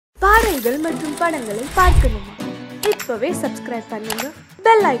பாடல்கள் மற்றும் படங்களை பார்க்கணுமா? இப்பவே சப்ஸ்கிரைப் பண்ணுங்க,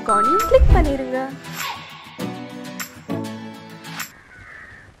 பெல் ஐகானையும் கிளிக் பண்ணிருங்க.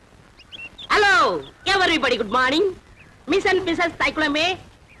 Hello everybody, good morning. Miss and Mrs தைக்குளமே,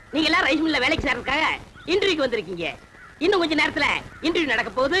 நீங்க எல்லாம் ரைஸ் மில்ல வேலைக்கு சேர்றதுக்காக இன்டர்வியூக்கு வந்திருக்கீங்க. இன்னும் கொஞ்ச நேரத்துல இன்டர்வியூ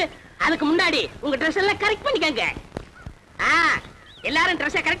நடக்க போகுது. அதுக்கு முன்னாடி உங்க ட்ரெஸ் எல்லாம் கரெக்ட் பண்ணிக்கங்க. எல்லாரும்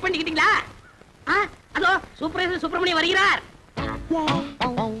ட்ரெஸ்ஸை கரெக்ட் பண்ணிக்கிட்டீங்களா? அதோ சூப்பர்வைசர் சுப்பிரமணியம் வருகிறார்.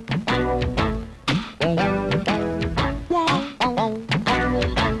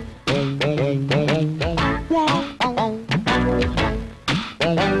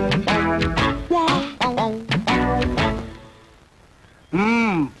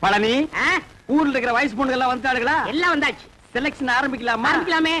 பழனி, ஊர்ல இருக்கிற வயசு பொண்ணுங்க எல்லாம் வந்துட்டாளுங்களா? எல்லாம் வந்தாச்சு. செலக்ஷன் ஆரம்பிக்கலாமா?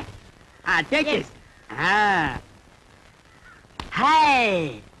 ஆரம்பிக்கலாமே. Take it. ஹாய்.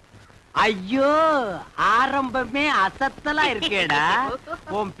 ஐயோ, ஆரம்பமே அசத்தலா இருக்கேடா.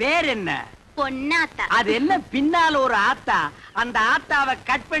 உன் பேர் என்ன? பொன்னாத்தா. அது என்ன பின்னால ஒரு ஆத்தா? அந்த ஆத்தாவை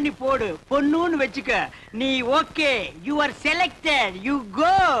கட் பண்ணி போடு, பொண்ணுன்னு வெச்சுக்க. நீ okay, you are selected, you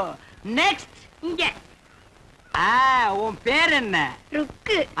go next. இங்க. உன் பேர் என்ன?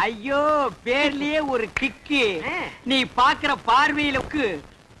 ருக்கு. ஐயோ, பேர்லயே ஒரு கிக்கு. நீ பாக்குற பார்வையிலுக்கு.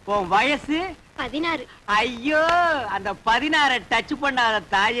 உன் வயசு 16. ஐயோ, அந்த 16 டச் பண்ணாத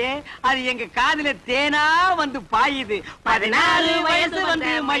தாயே, அது எங்க காதுல தேனா வந்து பாயுது. 14 வயசு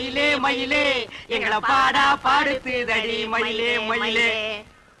வந்து மயிலே மயிலே எங்களை பாடா பாடுத்து தடி மயிலே மயிலே.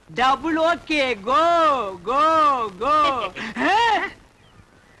 டபுள் ஓகே, கோ கோ கோ.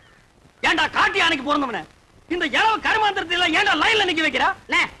 ஏண்டா காட்டி அன்னைக்கு பிறந்தவன இந்த இளவ கருமாந்திரத்தை எல்லாம் ஏண்டா லைன்ல நிக்க வைக்கிறா?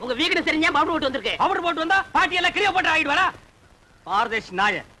 உங்க வீடு தெரிஞ்சா பவுடர் போட்டு வந்திருக்கு. பவுடர் போட்டு வந்தா பாட்டி எல்லாம் கிளியோ போட்டு ஆகிட்டு வரா. பாரதேஷ்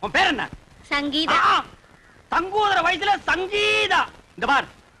நாய. உன் பேர் என்ன? சங்கீதா. சங்கூதர வயசுல சங்கீதா. இந்த பார்,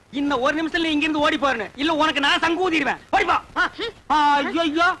 இன்னும் ஒரு நிமிஷத்துல இங்க இருந்து ஓடி போறேன்னு இல்ல உனக்கு நான் சங்கூதிடுவேன். ஓடிப்பா.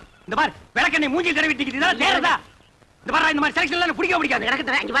 ஐயோ, இந்த பார், விளக்கெண்ணை மூஞ்சில் தடவி டிக்கிட்டா தேறதா? இந்த பார், இந்த மாதிரி செலக்ஷன் எல்லாம் பிடிக்க பிடிக்காது.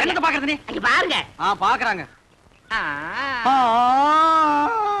 என்னத்தை பாக்குறது நீ? அங்க பாருங்க. பாக்குறாங்க.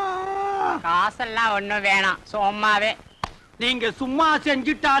 காசெல்லாம் ஒண்ணும் வேணாம், சும்மாவே. நீங்க சும்மா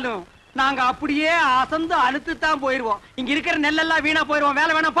செஞ்சுட்டாலும் நாங்க அப்படியே அசந்து அழுத்து தான் போயிருவோம். இங்க இருக்கிற நெல்லெல்லாம் வீணா போயிருவோம்.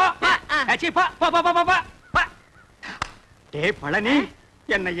 வேலை வேணா போ. டேய் பழனி,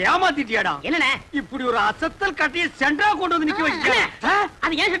 என்ன ஏமாத்திட்டியாடா? என்ன இப்படி ஒரு அசத்தல் கட்டிய சென்ட்ரா கொண்டு வந்து நிக்க வச்சிட்ட.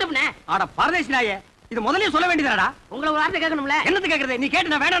 அது ஏன் செட்டப்னே? அட பரதேசி நாயே, இது முதல்லயே சொல்ல வேண்டியதாடா. உங்களை ஒரு வார்த்தை கேட்கணும்ல. என்னது கேக்குறது? நீ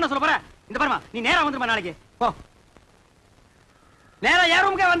கேட்டு நான் வேணாம்னு சொல்ல போறேன். இந்த பாருமா, நீ நேரா வந்துருமா நாளைக்கு. போ, நேரா ஏ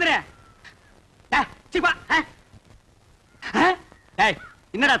ரூமுக்கே வந்துரு.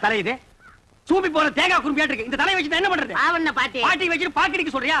 என்னடா தலை இது? சூப்பி போற தேங்காய் குறும்பியாட்டு இருக்கு. இந்த தலையை வச்சு என்ன பண்றது? ஆவண்ண பாட்டி. பாட்டி வச்சு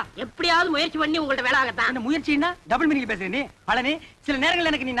பாக்கடிக்க சொல்றியா? எப்படியாவது முயற்சி பண்ணி உங்கள்ட்ட வேலை ஆகத்தான். அந்த முயற்சின்னா டபுள் மீனிங் பேசுற நீ. பழனி, சில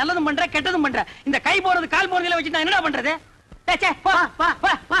நேரங்கள்ல எனக்கு நீ நல்லதும் பண்ற கெட்டதும் பண்ற. இந்த கை போறது கால் போறதுல வச்சு நான் என்னடா பண்றது?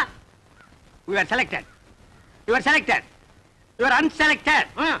 You are selected. You are selected. You are unselected.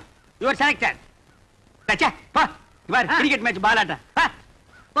 You are selected. பா, you are cricket match ball ஆட்ட.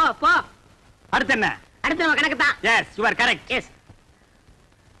 போ போ. அடுத்து என்ன? அடுத்து நம்ம கணக்கு தான். Yes, you are correct. Yes.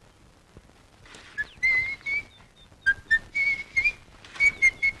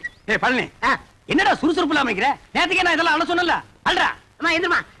 ஏய் பழனி, என்னடா சுறுசுறுப்பு இல்லாம இருக்கிற? நேத்துக்கே நான் இதெல்லாம் அழ சொன்னல. அல்றா. அம்மா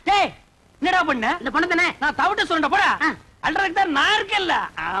எந்திரமா. டேய், என்னடா பண்ண? இந்த பொண்ணு தானே நான் தவிட்ட சொல்றேன் போடா. அல்றதுக்கு தான் நான் இருக்கேன்ல.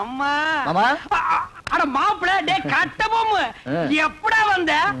 அம்மா. மாமா. அட மாப்ள, டேய் கட்ட பொம்மு. எப்படா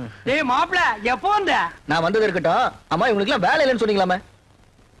வந்த? டேய் மாப்ள, எப்போ வந்த? நான் வந்தது இருக்கட்டும். அம்மா, உங்களுக்கு எல்லாம் வேலை இல்லைன்னு சொன்னீங்களாமே.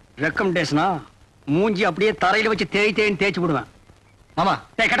 ரெக்கமெண்டேஷனா? மூஞ்சி அப்படியே தரையில வச்சு தேய்ன்னு தேய்ச்சு விடுவேன். மாமா.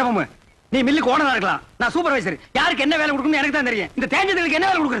 டேய் கட்ட பொம்மு, நீ மில்லுக்கு ஓனரா இருக்கலாம், நான் சூப்பர்வைசர். யாருக்கு என்ன வேலை கொடுக்கணும் எனக்கு தான் தெரியும். இந்த தேஞ்சதுக்கு என்ன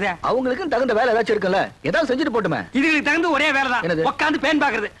வேலை கொடுக்குறது? அவங்களுக்கு தகுந்த வேலை ஏதாச்சும் இருக்குல்ல, ஏதாவது செஞ்சுட்டு போட்டுமே. இதுக்கு தகுந்த ஒரே வேலை தான், உட்காந்து பேன்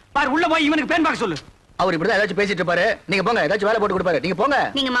பாக்குறது. பாரு, உள்ள போய் இவனுக்கு பேன் பாக்க சொல்லு. அவர் இப்படிதான் ஏதாச்சும் பேசிட்டு இருப்பாரு. நீங்க போங்க, ஏதாச்சும் வேலை போட்டு கொடுப்பாரு. நீங்க போங்க.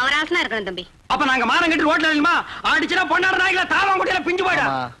 நீங்க மவராசனா இருக்கணும் தம்பி. அப்ப நாங்க மானம் கட்டி ரோட்ல இல்லமா அடிச்சுனா பொண்ணார நாய்கள தாளம் கொட்டில பிஞ்சு போய்டா.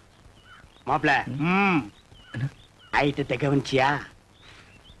 மாப்ள, ஐட்ட கவனிச்சியா?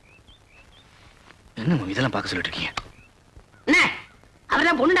 என்ன இதெல்லாம் பார்க்க சொல்லிட்டு இருக்கீங்க? என்ன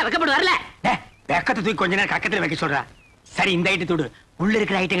அவர்தான் பொண்ணுடா, வெக்கப்பட்டு வரல. வெக்கத்தை தூக்கி கொஞ்ச நேரம் கக்கத்துல வைக்க சொல்றா. சரி, இந்த ஐட்டு தூடு. உள்ள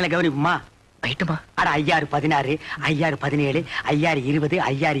இருக்கிற ஐட்டங்களை கவனிப்புமா? ஐட்டமா? அட 5016, 5017, 5020,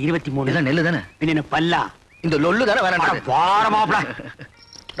 5023. இதெல்லாம் நெல்லு தானே? என்ன பல்லா? இந்த லொல்லு தானே வேணாம். பார மாப்ள.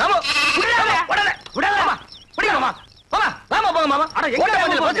 ராமோ, விடல விடல விடல. பிடிங்க மாமா. மாமா, ராமா போங்க மாமா. அட எங்க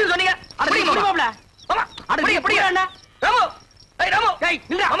வந்து பஸ் சொன்னீங்க? அட பிடிங்க மாப்ள. மாமா, அட பிடிங்க பிடிங்க அண்ணா. ராமோ, ஏய் ராமோ, ஏய்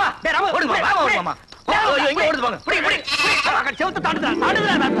நில்ல. மாமா, டேய் ராமோ, ஓடுங்க ராமோ, ஓடுங்க மாமா. ஐயோ, எங்க ஓடுது போங்க. பிடிங்க பிடிங்க. மாமா, செவுத்து தாண்டுடா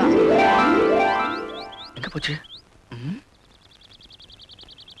தாண்டுடா. எங்க போச்சு?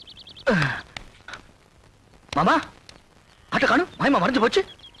 மாமா, ஆட்ட காணோம். மாயமா மறைஞ்சு போச்சு.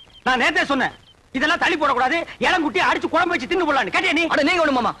 நான் நேத்தே சொன்னேன், இதெல்லாம் தள்ளி போடக்கூடாது, இளங்குட்டி அடிச்சு குழம்பு வச்சு தின்னு போடலான்னு. கேட்டியா நீ? அட நீங்க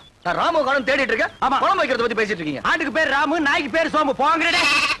ஒண்ணு மாமா, நான் ராமு காணும் தேடிட்டு இருக்கேன். ஆமா. குழம்பு வைக்கிறத பத்தி பேசிட்டு இருக்கீங்க. ஆட்டுக்கு பேர் ராமு, நாய்க்கு பேர் சோமு. போங்கடே.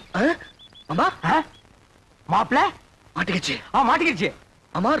 மாமா மாப்பிள மாட்டிக்கிச்சு. மாட்டிக்கிச்சு.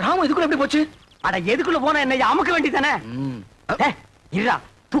 ஆமா ராமு இதுக்குள்ள எப்படி போச்சு? அட எதுக்குள்ள போனா என்ன, அமுக்க வேண்டியதானே. இருடா,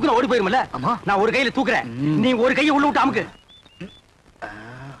 தூக்குற ஓடி போயிருமல்ல. ஆமா. நான் ஒரு கையில தூக்குறேன், நீ ஒரு கையை உள்ள விட்டு அமுக்கு.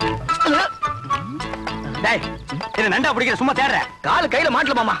 டேய், என்ன நண்டா பிடிக்கிற, சும்மா தேடுற. காலு கையில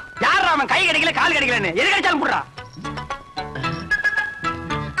மாட்டல மாமா. யாரா அவன் கை கிடைக்கல கால் கிடைக்கலன்னு எது கிடைச்சாலும் போடுறா.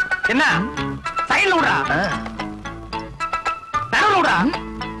 என்ன சைடுல விடுறா, நடுவுல விடுறா.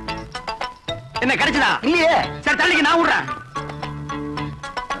 என்ன கிடைச்சதா? இல்லையே. சரி தள்ளிக்கு, நான் விடுறேன்.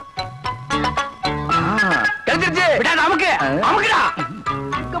 கிடைச்சிருச்சு. விடாத, அமுக்கு அமுக்குடா.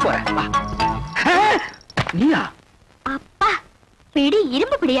 எங்க போற? வா. நீயா? அப்பா, பிடி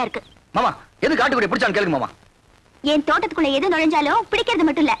இரும்பு பிடியா இருக்கு. மாமா எது காட்டுக்குடி பிடிச்சான்னு கேளுங்க மாமா. என் தோட்டத்துக்குள்ள எது நுழைஞ்சாலும் பிடிக்கிறது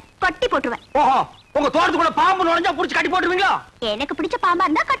மட்டும் இல்ல, கொட்டி போட்டுருவேன். ஓஹோ, உங்க தோட்டத்துக்குள்ள பாம்பு நுழைஞ்சா புடிச்சு கட்டி போட்டுருவீங்களா? எனக்கு பிடிச்ச பாம்பா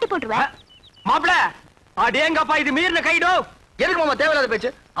இருந்தா கட்டி போட்டுருவேன். மாப்பிள, அடேங்கப்பா, இது மீறின கைடோ. எதுக்கு மாமா தேவையில்லாத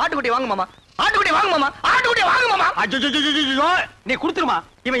பேச்சு? ஆட்டுக்குட்டி வாங்க மாமா, ஆட்டுக்குட்டி வாங்க மாமா, ஆட்டுக்குட்டி வாங்க மாமா. அஜ்ஜோ, நீ குடுத்துருமா,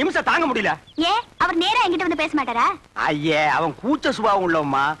 இவன் இம்சை தாங்க முடியல. ஏன் அவர் நேரா என்கிட்ட வந்து பேச மாட்டாரா? ஐயே, அவன் கூச்ச சுபாவம்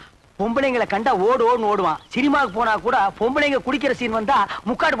உள்ளவம்மா. பொம்பளைங்களை கண்டா ஓடுன்னு ஓடுவான். சினிமாவுக்கு போனா கூட பொம்பளைங்க குடிக்கிற சீன் வந்தா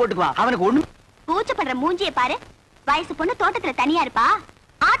முக்காடு போட்டுக்குவான். அவனுக்கு ஒண்ணு கூச்சப்படுற மூஞ்சியை பாரு. வயசு பொண்ணு தோட்டத்துல தனியா இருப்பா,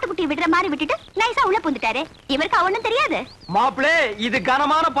 ஆட்டுக்குட்டி விடுற மாதிரி விட்டுட்டு நைஸா உள்ள புந்துட்டாரு. இவருக்கு அவனும் தெரியாது. மாப்பிளே, இது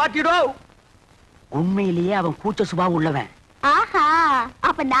கனமான பாட்டிடோ. உண்மையிலேயே அவன் கூச்ச சுபாவம் உள்ளவன். ஆஹா,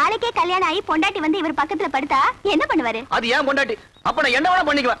 அப்ப நாளைக்கே கல்யாணம் ஆகி பொண்டாட்டி வந்து இவர் பக்கத்துல படுத்தா என்ன பண்ணுவாரு? அது ஏன் பொண்டாட்டி, அப்ப நான் என்ன வேணா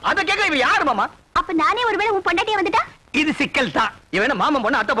பண்ணிக்குவேன். அத கேட்க இவன் யாரு மாமா? அப்ப நானே ஒருவேளை உன் பொண்டாட்டியா வந்துட்டா? இது சிக்கல் தான். இவன் என்ன மாமன்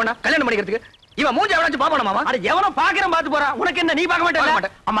பொண்ணு அத்தை பொண்ணா கல்யாணம் பண்ணிக்கிறதுக்கு? இவன் மூஞ்சி எவனாச்சும் பாப்பானா மாமா? அட எவனோ பாக்குறேன், பாத்து போறான். உனக்கு என்ன, நீ பார்க்க பார்க்க மாட்டே?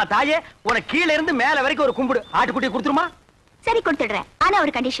 மாட்டேன். அம்மா தாயே, உனக்கு கீழ இருந்து மேல வரைக்கும் ஒரு கும்பிடு. ஆட்டுக்குட்டியை கொடுத்துருமா? சரி, கொடுத்துடுறேன். ஆனா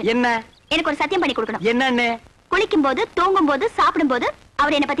ஒரு கண்டிஷன். என்ன? எனக்கு ஒரு சத்தியம் பண்ணி கொடுக்கணும். என்னன்னு? குளிக்கும் போது, தூங்கும் போது, சாப்பிடும் போது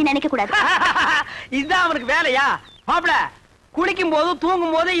அவர் என்ன பத்தி நினைக்க கூடாது. இதுதான் அவனுக்கு வேலையா? மாப்பிள, குளிக்கும் போது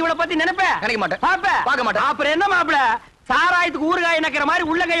தூங்கும் போது இவளை பத்தி நினைப்பேன். நினைக்க மாட்டேன். பார்க்க மாட்டேன். அப்புறம் என்ன மாப்பிள, சாராயத்துக்கு ஊறுகாய் நக்கிற மாதிரி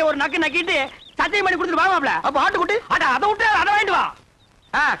உள்ள கைய ஒரு நக்கு நக்கிட்டு சத்தியம் பண்ணி கொடுத்துட்டு வா மாப்பிள. அப்ப ஆட்டுக்குட்டி அட அதை விட்டு அதை வாங்கிட்டு வா.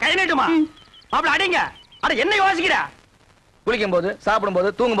 கை நீட்டுமா மாப்பிள, அடிங்க. அட என்ன யோசிக்கிற? குளிக்கும் போது, சாப்பிடும் போது,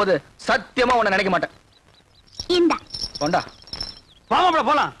 தூங்கும் போது சத்தியமா உன்னை நினைக்க மாட்டேன். இந்தா கொண்டா. வா மாப்பிள,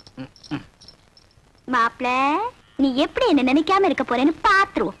 போலாம். மாப்பிள, நீ எப்படி என்ன நினைக்காம இருக்க போறேன்னு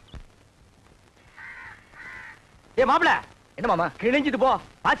பாத்துருவோம். ஏ மாப்பிள, என்ன மாமா? கிழிஞ்சிட்டு போ,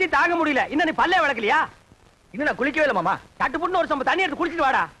 பசி தாங்க முடியல. இன்னும் நீ பல்லே விளக்கலையா? இன்னும் நான் குளிக்கவே இல்லை மாமா. கட்டுப்புட்டு ஒரு சம்ப தண்ணி எடுத்து குடிச்சிட்டு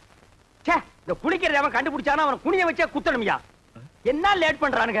வாடா. சே, இந்த குளிக்கிறத அவன் கண்டுபிடிச்சானா அவன் குனிய வச்சே குத்தணும்யா. என்ன லேட்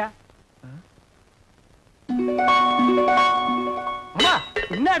பண்றானுங்க? மாமா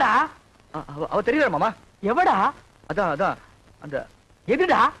என்னடா? அவ தெரியல மாமா. எவடா? அதான் அதான் அந்த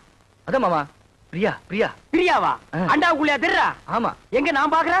எதுடா? அதான் மாமா, பிரியா. பிரியா பிரியாவா? அண்டாவுக்குள்ளயா தெரியா? ஆமா. எங்க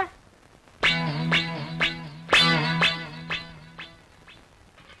நான் பாக்குறேன்?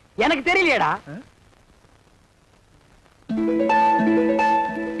 எனக்கு தெரியலையேடா.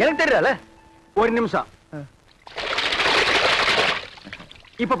 எனக்கு தெரியல. ஒரு நிமிஷம்.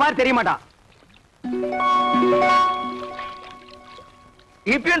 இப்ப பாரு, தெரிய மாட்டான்.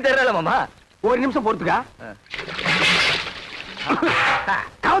 இப்பயும் தெரியல மாமா. ஒரு நிமிஷம் பொறுத்துக்கா.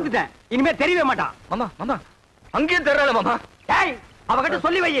 கவுத்துட்டேன், இனிமே தெரியவே மாட்டான். மாமா மாமா அங்கேயும் தெரியல மாமா. டேய், அவகிட்ட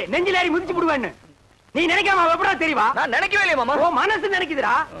சொல்லி வை, நெஞ்சில ஏறி மிதிச்சு விடுவேன்னு. நீ நினைக்காம அவ எப்படா தெரியவா? நான் நினைக்கவே இல்லையே மாமா. ஓ மனசு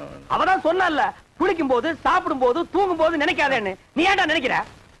நினைக்குதுடா. அவதான் சொன்னல்ல, குளிக்கும் போது, சாப்பிடும் போது, தூங்கும் போது நினைக்காதேன்னு. நீ ஏன்டா நினைக்கிற?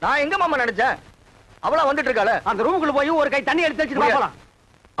 நான் எங்க மாமா நினைச்சேன்? அவளா வந்துட்டு இருக்காள. அந்த ரூமுக்குள்ள போய் ஒரு கை தண்ணி எடுத்து வச்சுட்டு போலாம்.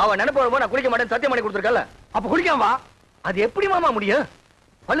 அவ நினைப்ப நான் குளிக்க மாட்டேன் சத்தியம் பண்ணி கொடுத்துருக்கல. அப்ப குளிக்காம வா. அது எப்படி மாமா முடியும்?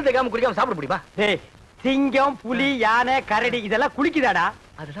 பல்லு தேய்க்காம குளிக்காம சாப்பிட முடியுமா? டேய், சிங்கம், புலி, யானை, கரடி இதெல்லாம் குளிக்குதாடா?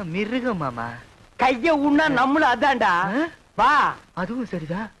 அதெல்லாம் மிருகம் மாமா. கைய உண்ணா நம்மளும் அதான்டா. வா. அதுவும்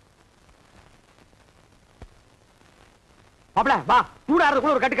சரிதான். மாப்ள வா,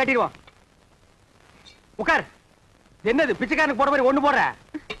 சூடாறதுக்குள்ள ஒரு கட்டு கட்டிடுவோம். உட்கார். என்னது பிச்சைக்காரனுக்கு போட மாதிரி ஒண்ணு போடுற?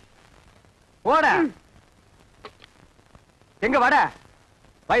 போட. எங்க வட?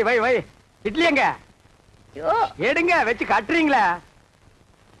 வை வை வை. இட்லி எங்க? எடுங்க, வச்சு கட்டுறீங்களா?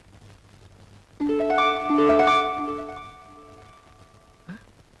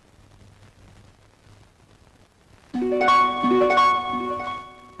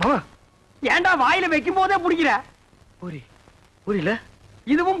 மாமா ஏன்டா வாயில வைக்கும் போதே பிடிக்கிற? பூரி பூரியில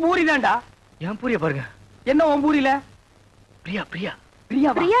இதுவும் பூரி தான்டா. ஏன் பூரிய பாருங்க. என்ன உன் பூரியில? பிரியா பிரியா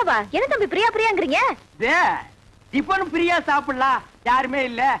பிரியாவா? பிரியாவா? என்ன தம்பி பிரியா பிரியாங்கறீங்க? டிபன் பிரியா சாப்பிடலாம், யாருமே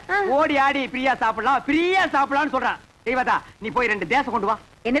இல்ல, ஓடி ஆடி பிரியா சாப்பிடலாம், பிரியா சாப்பிடலாம்னு சொல்றான். தெய்வதா, நீ போய் 2 தேசை கொண்டு வா.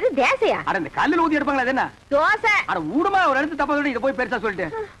 என்னது தேசையா? அட இந்த கல்லுல ஊதி எடுப்பாங்களா? அது என்ன தோசை? அட ஊடுமா, ஒரு இடத்து தப்பா சொல்லி இத போய் பெருசா சொல்லிட்டு.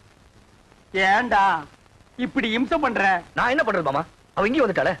 ஏன்டா இப்படி இம்சை பண்ற? நான் என்ன பண்றது மாமா? அவ இங்கே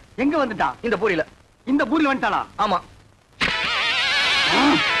வந்துட்டாளே. எங்க வந்துட்டா? இந்த பூரியில. இந்த பூரியில வந்துட்டாளா? ஆமா.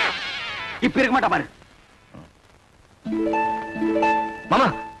 இப்ப இருக்க மாட்டா பாரு. மாமா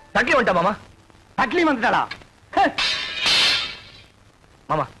தட்லி வந்துட்டா மாமா. தட்லி வந்துட்டாளா?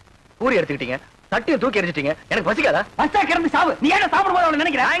 மாமா பூரி எடுத்துக்கிட்டீங்க, தட்டியும் தூக்கி எரிஞ்சிட்டீங்க. எனக்கு பசிக்காதா? பஸ்டா கிளம்பி சாவு. நீ ஏன் சாப்பிடும் போது அவளை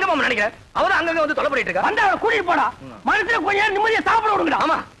நினைக்கிறேன்? நான் எங்க மாமா நினைக்கிறேன்? அவதான் அங்கங்க வந்து தொலை பண்ணிட்டு இருக்கா. வந்து அவளை கூட்டிட்டு போடா. மனசுல கொஞ்ச நேரம் நிம்மதியா சாப்பிட விடுங்கடா.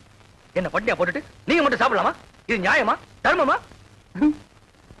 ஆமா, என்ன பட்டியா போட்டுட்டு நீங்க மட்டும் சாப்பிடலாமா? இது நியாயமா தர்மமா?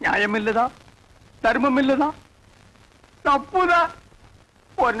 நியாயம் இல்லதா, தர்மம் இல்லதா, தப்புதான்.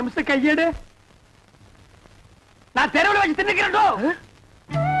 ஒரு நிமிஷம் கையெடு. நான் தெருவில் வச்சு தின்னுக்கிறேன்.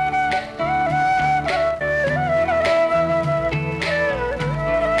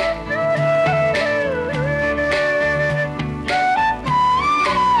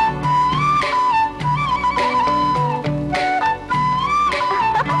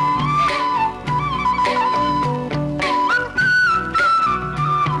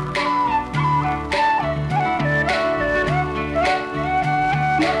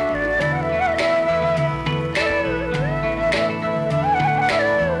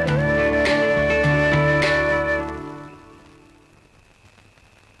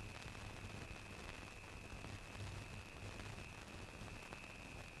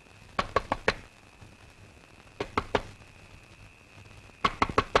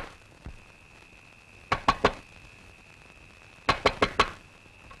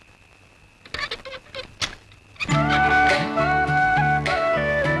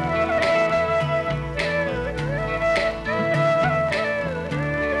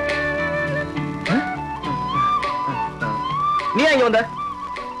 நீ எங்க வந்த?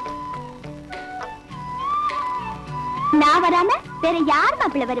 நான் வராம வேற யார்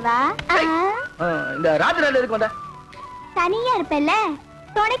மாப்பிள்ள வருவா? இந்த ராத்திரி எதுக்கு வந்த? தனியா இருப்பல்ல,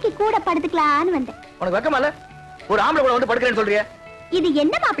 துணைக்கு கூட படுத்துக்கலான்னு வந்தேன். உனக்கு வெக்கமா இல்ல? ஒரு ஆம்பளை கூட வந்து படுக்கிறேன்னு சொல்றியே. இது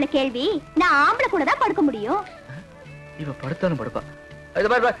என்ன மாப்பிள்ள கேள்வி? நான் ஆம்பளை கூட தான் படுக்க முடியும். இவ படுத்தாலும் படுப்பா.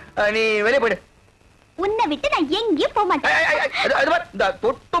 இது பாரு, நீ வெளியே போயிடு. உன்னை விட்டு நான் எங்கேயும் போக மாட்டேன். இந்த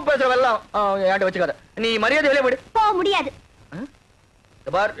தொட்டு பேசுறவெல்லாம் என்கிட்ட வச்சுக்காத. நீ மரியாதை வெளியே போயிடு. போக முடியாது.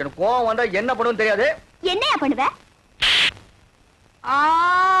 பார், எனக்கு கோவம் வந்தா என்ன பண்ணுன்னு தெரியாது. என்னையா பண்ணுவ?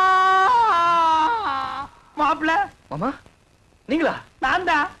 மாப்பிள்ள. மாமா நீங்களா? நான்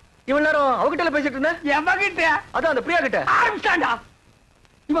தான். இவன் நேரம் அவகிட்ட பேசிட்டு இருந்தேன். எவகிட்ட? அதான் அந்த பிரியா கிட்ட. ஆரம்பிச்சாண்டா.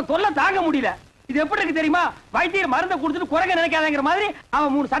 இவன் தொல்லை தாங்க முடியல. இது எப்படி இருக்கு தெரியுமா? வைத்தியர் மருந்தை கொடுத்துட்டு குறைக்க நினைக்காதங்கிற மாதிரி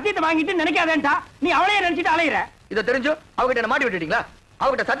அவன் 3 சத்தியத்தை வாங்கிட்டு நினைக்காதேன்டா. நீ அவளையே நினைச்சிட்டு அலையிற. இதை தெரிஞ்சு அவகிட்ட என்ன மாட்டி விட்டுட்டீங்களா?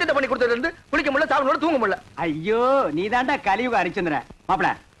 அவகிட்ட சத்தியத்தை பண்ணி கொடுத்ததுல இருந்து குளிக்க முடியல, சாப்பிட முடியல, தூங்க முடியல. ஐயோ, நீ தாண்டா கலியுக ஹரிச்சந்திரன். மாப்பிள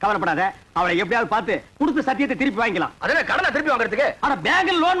கவலைப்படாத. அவளை எப்படியாவது பார்த்து கொடுத்த சத்தியத்தை திருப்பி வாங்கிக்கலாம். அதென்ன கடனை திருப்பி வாங்குறதுக்கு? ஆனா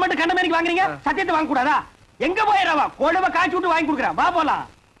பேங்க்ல லோன் மட்டும் கண்ட மாதிரி வாங்குறீங்க, சத்தியத்தை வாங்க கூடாதா? எங்க போயிடவா? கொழுவ காய்ச்சி விட்டு வாங்கி கொடுக்குறேன். வா போலாம்.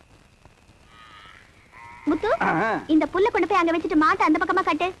 முத்து, இந்த புல்ல கொண்டு போய் அங்க வச்சுட்டு மாட்ட அந்த பக்கமா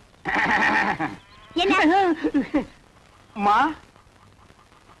கட்டு. என்ன? மா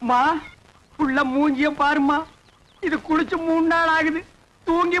மா புள்ள மூஞ்சிய பாருமா. இது குளிச்சு 3 நாள் ஆகுது,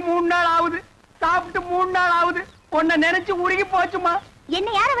 தூங்கி 3 நாள் ஆகுது, சாப்பிட்டு 3 நாள் ஆகுது. உன்னை நினைச்சு உருகி போச்சுமா. என்ன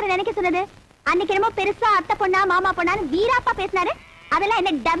யார் அவரை நினைக்க சொன்னது? அன்னைக்கு என்னமோ பெருசா அத்தை பொண்ணா மாமா பொண்ணான்னு வீராப்பா பேசினாரு. அதெல்லாம்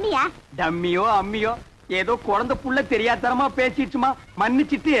என்ன டம்மியா? டம்மியோ அம்மியோ ஏதோ குழந்தை புள்ள தெரியாதனமா பேசிடுச்சுமா.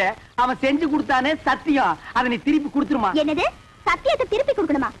 மன்னிச்சிட்டு அவன் செஞ்சு கொடுத்தானே சத்தியம், அதை நீ திருப்பி கொடுத்துருமா. என்னது? சத்தியத்தை திருப்பி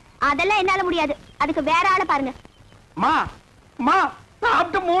கொடுக்கணுமா? அதெல்லாம் என்னால முடியாது. அதுக்கு வேற ஆளை பாருங்க. மா மா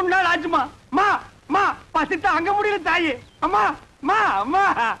சாப்பிட்டு 3 நாள் ஆச்சுமா. மா மா பசித்து அங்க முடியல தாயே. அம்மா மா அம்மா.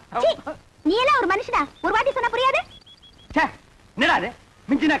 நீ எல்லாம் ஒரு மனுஷனா? ஒரு வாட்டி சொன்னா புரியாது? என்னடா அது?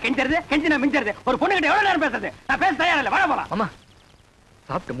 மிஞ்சினா கெஞ்சறது, கெஞ்சினா மிஞ்சறது. ஒரு பொண்ணு கிட்ட எவ்வளவு நேரம் பேசுறது? நான் பேச தயாரா இல்ல. வா போலாம். அம்மா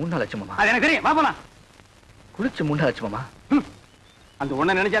சாப்பிட்டு 3 நாள் ஆச்சு மாமா. அது எனக்கு தெரியும். வா போலாம். குளிச்சு 3 நாள் ஆச்சு மாமா. அந்த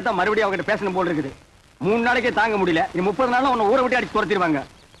ஒண்ண நினைச்சா தான் மறுபடியும் அவகிட்ட பேசணும் போல இருக்குது. 3 நாளைக்கே தாங்க முடியல. இனி 30 நாள்ல உன்னை ஊரை விட்டு அடிச்சு துரத்திடுவாங்க.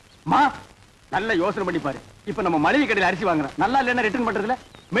 மா நல்ல யோசனை பண்ணி பாரு. இப்ப நம்ம மளிகை கடையில அரிசி வாங்குறோம், நல்லா இல்லைன்னா ரிட்டர்ன் பண்றதுல.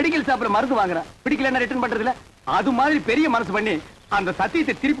 மெடிக்கல் ஷாப்ல மருந்து வாங்குறோம், பிடிக்கலன்னா ரிட்டர்ன் பண்றதுல. அது மாதிரி பெரிய மனசு பண்ணி அந்த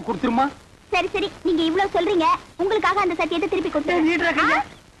சத்தியத்தை திருப்பி கொடுத்துருமா. சரி சரி, நீங்க இவ்வளவு சொல்றீங்க, உங்களுக்காக அந்த சத்தியத்தை திருப்பி கொடுத்துறேன்.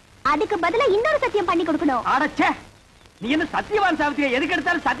 அதுக்கு பதிலா இன்னொரு சத்தியம் பண்ணி கொடுக்கணும். அடச்சே, நீ என்ன சத்தியவான் சாவித்திரியா? எதுக்கு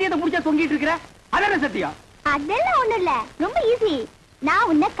எடுத்தாலும் சத்தியத்தை முடிச்சா தொங்கிட்டு இருக்கிற? அதென்ன சத்தியம்? அதெல்லாம் ஒண்ணும் இல்ல, ரொம்ப ஈஸி. நான்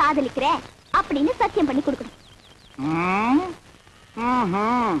உன்னை காதலிக்கிறேன் அப்படின்னு சத்தியம் பண்ணி கொடுக்கணும்.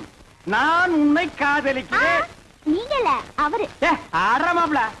 நான் உன்னை காதலிக்கிறேன். நீங்க இல்ல, அவரு.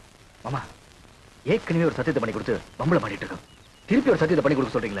 ஆடுறமாப்ல. மாமா ஏற்கனவே ஒரு சத்தியத்தை பண்ணி கொடுத்து பம்பளை பண்ணிட்டு இருக்கோம். திருப்பி ஒரு சத்தியத்தை பண்ணி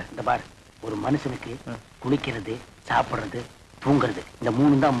கொடுக்க சொல்றீங்களே. இந்த பார், ஒரு மனுஷனுக்கு குளிக்கிறது, சாப்பிடுறது, தூங்குறது, இந்த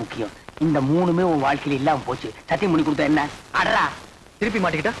 3 தான் முக்கியம். இந்த 3மே உன் வாழ்க்கையில இல்லாம போச்சு. சத்தியம் பண்ணி கொடுத்தா என்ன? அடரா. திருப்பி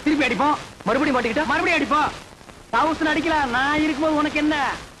மாட்டிக்கிட்டா திருப்பி அடிப்போம். மறுபடியும் மாட்டிக்கிட்டா மறுபடியும் அடிப்போம். 1000 அடிக்கலாம். நான் இருக்கும்போது உனக்கு என்ன?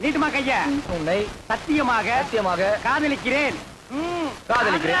 நீட்டுமா கைய. உன்னை சத்தியமாக சத்தியமாக காதலிக்கிறேன்.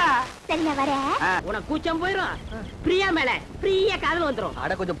 காதலிக்கிறேன். சரிங்க வரேன். உனக்கு கூச்சம் போயிரும். பிரியா மேல பிரியா காதல் வந்துரும்.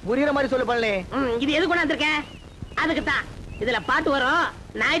 அட கொஞ்சம் புரியுற மாதிரி சொல்லு பண்ணலே. இது எது கொண்டு வந்திருக்கேன்? அதுக்கு தான். இதுல பாட்டு வரும்,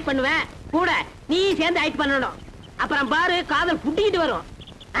 நான் ஆக்ட் பண்ணுவேன், கூட நீ சேர்ந்து ஆக்ட் பண்ணணும். அப்புறம் பாரு காதல் புட்டிக்கிட்டு வரும்.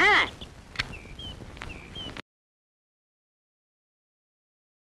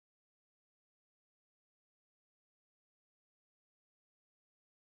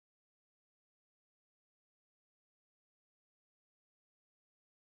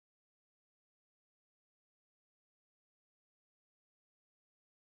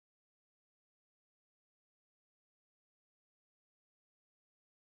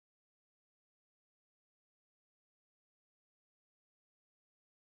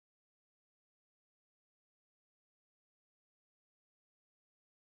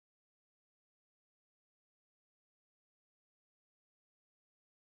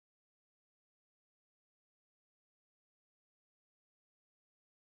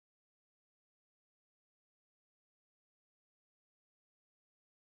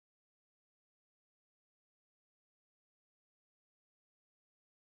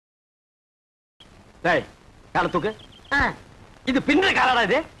 கால தூக்கு. இது பின்ன காலடா.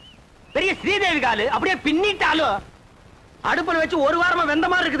 இது பெரிய ஸ்ரீதேவி காலு. அப்படியே பின்னிட்டாலும் அடுப்புல வச்சு ஒரு வாரமா வெந்த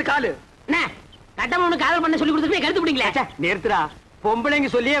மாதிரி இருக்குது காலு. கட்டமனு காதல் பண்ண சொல்லி கொடுத்துட்டு கருத்து பிடிங்களா? நிறுத்துறா.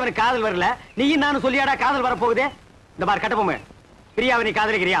 பொம்பளைங்க சொல்லியே அவனுக்கு காதல் வரல, நீயும் நானும் சொல்லியாடா காதல் வர போகுது. இந்த மாதிரி கட்டப்பொம்மை பிரியாவை நீ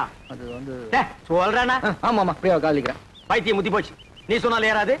காதலிக்கிறியா? அது வந்து சொல்றானா? ஆமா பிரியாவை காதலிக்கிறேன். பைத்தியம் முத்தி போச்சு. நீ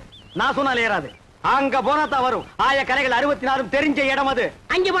சொன்னால ஏறாது, நான் சொன்னால ஏறாது. அங்க போனா தான் வரும். ஆய கலைகள் 64 தெரிஞ்ச இடம் அது.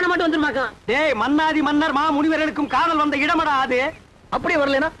 அங்க போன மட்டும் வந்துருமாக்கும். டேய், மன்னாதி மன்னர் மா முனிவர்களுக்கும் காதல் வந்த இடமடா அது. அப்படியே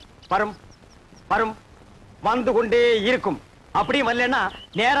வரலனா வரும் வரும் வந்து கொண்டே இருக்கும். அப்படியே வரலன்னா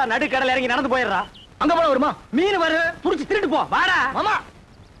நேரா நடுக்கடல் இறங்கி நடந்து போயிடுறா. அங்க போன வருமா? மீன் வரு, புடிச்சு திருட்டு போ. வாடா மாமா.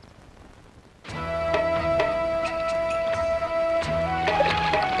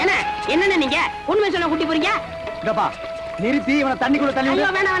 என்ன நீங்க உண்மை சொல்ல கூட்டி போறீங்க? இதப்பா நிறுத்தி இவனை தண்ணிக்குள்ள தள்ளி விடு.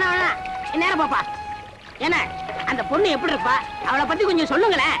 வேணாம் வேணாம் வேணாம். நேரம் பாப்பா. என்ன அந்த பொண்ணு எப்படி இருப்பா? அவளை பத்தி கொஞ்சம்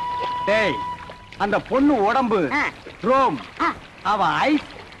சொல்லுங்களேன். டேய், அந்த பொண்ணு உடம்பு ரோம், அவ ஐஸ்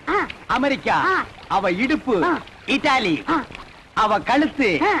அமெரிக்கா, அவ இடுப்பு இத்தாலி, அவ கழுத்து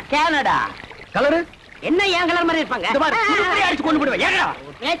கனடா. கலரு என்ன ஏன் கலர் மாதிரி இருப்பாங்க? இந்த மாதிரி புடிச்சு அடிச்சு கொண்டு போடுவேன். ஏங்கடா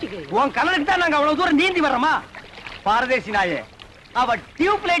உன் கலருக்கு தான் நாங்க அவ்வளவு தூரம் நீந்தி வர்றோமா? பாரதேசி நாயே, அவ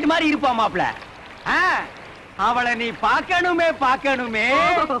டியூப் லைட் மாதிரி இருப்பா மாப்ள. அவளை நீ பார்க்கணுமே பார்க்கணுமே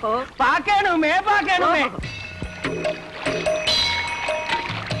பார்க்கணுமே பார்க்கணுமே.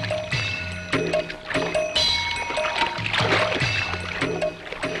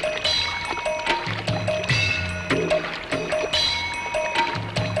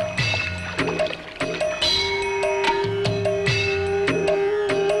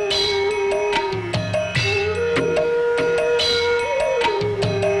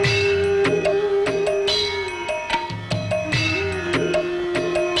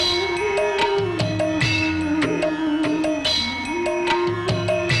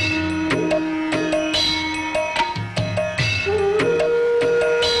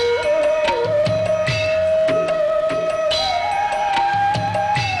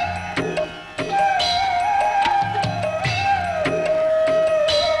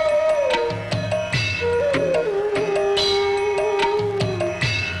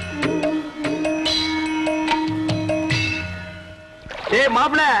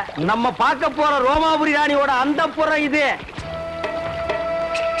 மாப்ள, நம்ம பார்க்க போற ரோமாபுரி ராணியோட அந்த புறம் இது.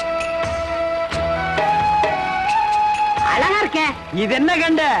 அழகா இருக்க. இது என்ன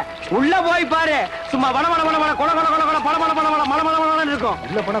கண்ட? உள்ள போய் பாரு. சும்மா வட வட வட வட கொல கொல கொல கொல பல பல பல பல மல மல மலன்னு இருக்கும்.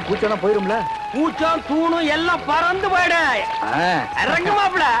 உள்ள போனா பூச்செல்லாம் போயிரும்ல. பூச்சம் தூணும் எல்லாம் பறந்து போயிடு. இறங்கு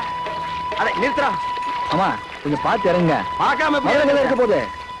மாப்ள. அட நிறுத்துறா. ஆமா கொஞ்சம் பார்த்து இறங்க. பார்க்காம போய் இருக்க போதே.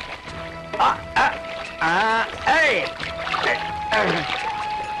 ஏய்,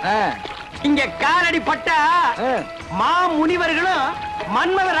 இங்க காலடி பட்டா மா முனிவர்களும்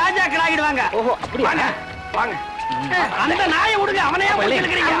மன்மத ராஜாக்கள் ஆகிடுவாங்க. ஓஹோ, அப்படி வாங்க வாங்க. அந்த நாயை விடுங்க, அவனையே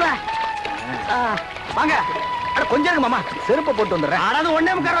இருக்கிறீங்க. வாங்க. அட கொஞ்சம் இருக்கு மாமா, செருப்பை போட்டு வந்துடுறேன். அதாவது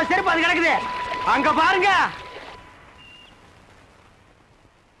ஒண்ணே முக்கால் செருப்பு அது கிடக்குது. அங்க பாருங்க.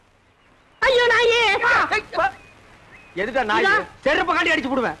 ஐயோ நாயே. எதுடா நாய்? செருப்பை காட்டி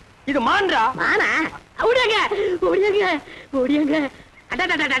அடிச்சு போடுவேன். இது மான்றா? மானா? ஓடியாங்க ஓடியாங்க ஓடியாங்க.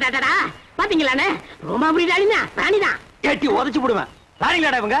 அடடடடடடடா, பாத்தீங்களானே? ரோமாபுரி ராணினா ராணிதான். ஏட்டி உதைச்சு போடுவேன்.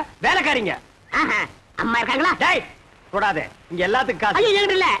 ராணிங்களாடா இவங்க? வேலைக்காரிங்க. அம்மா இருக்காங்களா? டேய் தொடாதே, இங்க எல்லாத்துக்கும் காசு. ஐயோ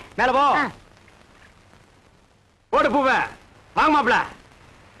என்கிட்ட இல்ல. மேல போ. ஓடு பூவே. வாங்க மாப்ள,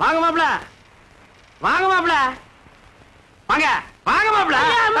 வாங்க மாப்ள, வாங்க மாப்ள, வாங்க வாங்க மாப்ள.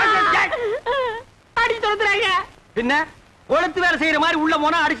 அடிச்சு தொடுத்துறாங்க. பின்ன கொளுத்து வேலை செய்யற மாதிரி உள்ள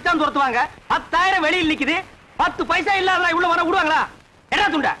போனா அடிச்சுதான் துரத்துவாங்க. 10,000 வெளியில் நிக்குது. 10 பைசா இல்லாத உள்ள வர விடுவாங்களா? என்ன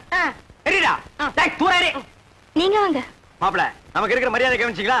துண்டா தெரியுதா? தூரே நீங்க வாங்க மாப்பிள. நமக்கு இருக்கிற மரியாதை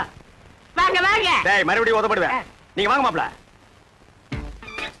கவனிச்சிங்களா? வாங்க வாங்க. டேய் மறுபடியும் உதப்படுவேன். நீங்க வாங்க மாப்பிள.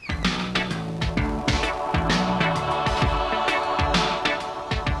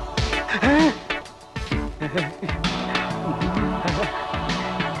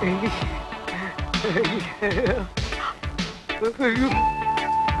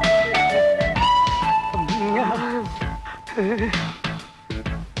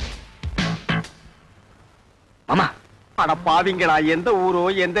 மாமா அட பாவிங்களா, எந்த ஊரோ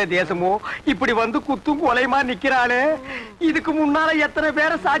எந்த தேசமோ இப்படி வந்து குத்தும் கொலைமா நிக்கிறாளே. இதுக்கு முன்னால எத்தனை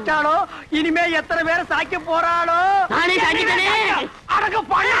பேரை சாச்சாலோ, இனிமே எத்தனை பேரை சாய்க்க போறாளோ. நானே சாய்ச்சிட்டேனே. அடக்க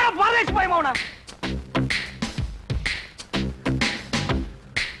பண்ணால பாதேஷ் பயமாவனா.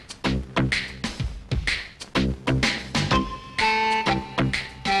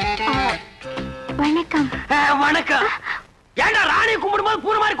 வணக்கம். வணக்கம். ஏண்டா ராணி கும்பிடும்போது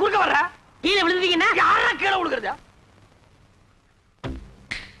பூர மாதிரி குறுக்க வர்ற? கீழே விழுந்தீங்கன்னா யாரா கீழே விழுகிறதா?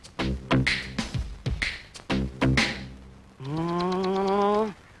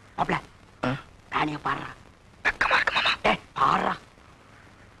 மாப்ள ராணிய பாடுறா. வெக்கமா இருக்கு மாமா. பாடுறா.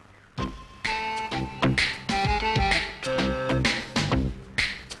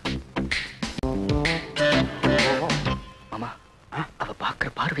 மாமா அவ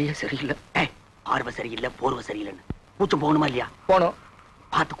பாக்குற பார்வையே சரியில்லை. பார்வை சரியில்லை, போர்வை சரியில்லைன்னு கூச்சம் போகணுமா இல்லையா? போனோம்.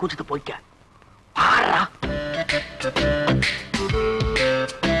 பார்த்து கூச்சத்தை போய்க்க. பாடுறா.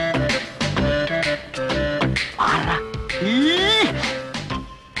 பாடுறா.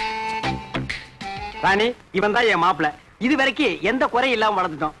 ராணி இவன் தான் என் மாப்பிள. இது வரைக்கும் எந்த குறையும் இல்லாம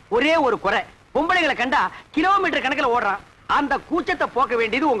வளர்ந்துட்டோம். ஒரே ஒரு குறை, பொம்பளைகளை கண்டா கிலோமீட்டர் கணக்கில் ஓடுறான். அந்த கூச்சத்தை போக்க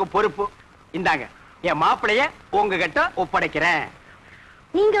வேண்டியது உங்க பொறுப்பு. இந்தாங்க என் மாப்பிளைய உங்ககிட்ட ஒப்படைக்கிறேன்.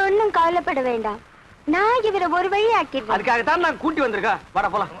 நீங்க ஒன்னும் கவலைப்பட வேண்டாம். நான் இவரை ஒரு வழி ஆக்கிடுறேன். அதுக்காகத்தான் நான் கூட்டி வந்திருக்கேன். வர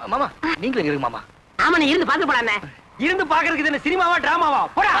போலாம். மாமா நீங்களும் இருங்க மாமா. ஆமா நீ இருந்து பார்த்து போடானே. இருந்து பாக்குறதுக்கு இது என்ன சினிமாவா டிராமாவா?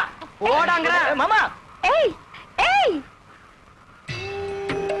 போடா போடாங்கற மாமா. ஏய் ஏய்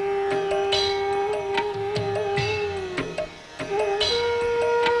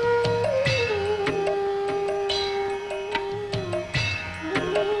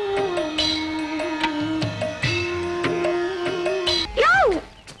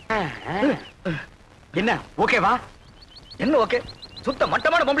என்ன ஓகேவா? என்ன ஓகே? சுத்த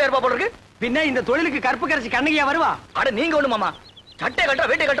மட்டமான பொம்பளை இருப்பா போல இருக்கு. பின்ன இந்த தொழிலுக்கு கற்பு கரைச்சி கண்ணகியா வருவா? அட நீங்க ஒண்ணு மாமா. சட்டை கட்டா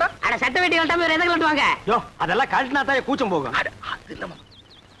வேட்டை கட்டா. அட சட்டை வேட்டி கட்டாம வேற எதை கட்டுவாங்க? யோ அதெல்லாம் கழட்டினா தான் கூச்சம் போகும். அட அது இல்ல மாமா.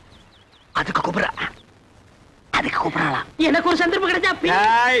 அதுக்கு கூப்பிடுற. அதுக்கு கூப்பிடலாம். எனக்கு ஒரு சந்தர்ப்பம் கிடைச்சா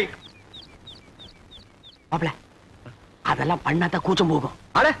ஏய் மாப்ள அதெல்லாம் பண்ணாதான் கூச்சம் போகும்.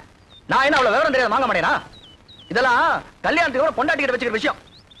 அட நான் என்ன அவ்வளவு விவரம் தெரியாது வாங்க மாட்டேனா? இதெல்லாம் கல்யாணத்துக்கு பொண்டாட்டிக்கிட்ட வச்சுக்கிற விஷயம்.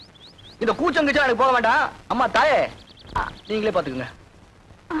 இந்த கூச்சம் கிச்சம் எனக்கு போக வேண்டாம். அம்மா தாயே நீங்களே பாத்துக்குங்க.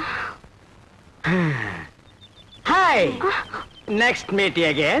 Hi next meet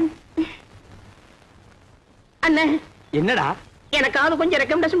again. அண்ணே என்னடா? எனக்காவது கொஞ்சம்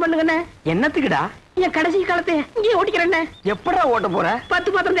ரெக்கமெண்டேஷன் பண்ணுங்கண்ணே. என்னத்துக்குடா? என் கடைசி காலத்தை இங்கே ஓட்டிக்கிறேன். எப்படா ஓட்ட போற?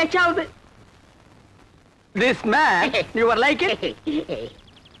 10 பாத்திரம் எக்ஸ்ட்ரா ஆகுது. This man you are like it?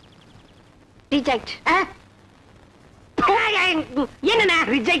 Reject. என்னண்ணே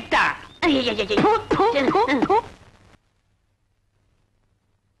ரிஜெக்டா?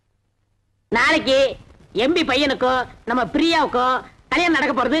 நாளைக்கு எம்பி பையனுக்கும் நம்ம பிரியாவுக்கும் கல்யாணம்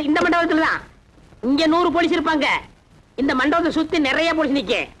நடக்க போறது இந்த மண்டபத்துல தான். இங்க 100 போலீஸ் இருப்பாங்க. இந்த மண்டபத்தை சுத்தி நிறைய போலீஸ்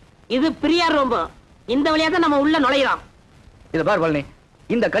நிக்க. இது பிரியா ரூம். இந்த வழியா தான் நம்ம உள்ள நுழையிறோம். இத பார் பழனி,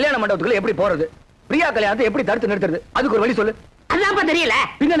 இந்த கல்யாண மண்டபத்துக்குள்ள எப்படி போறது? பிரியா கல்யாணத்தை எப்படி தடுத்து நிறுத்துறது? அதுக்கு ஒரு வழி சொல்லு. அதான்ப்பா தெரியல.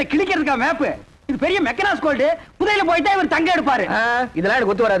 பின்ன கிளிக்கிறதுக்கா மேப்? இது பெரிய மெக்கனாஸ் கோல்டு. புதையில போயிட்டா இவர் தங்க எடுப்பாரு. இதெல்லாம்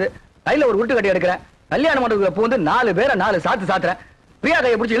எனக்கு ஒத்து வராது. கையில ஒரு உருட்டு கட்டி எடுக்கிறேன். கல்யாண மண்டபத்துக்குள்ள பூந்து 4 பேரை 4 சாத்து சாத்துறேன். பிரியா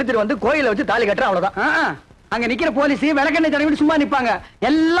கையை பிடிச்சி இழுத்துட்டு வந்து கோயில வச்சு தாலி கட்டுறேன். அவ்வளவுதான். அங்க நிக்கிற போலீஸ் விளக்கெண்ணெய் தடவி சும்மா நிப்பாங்க.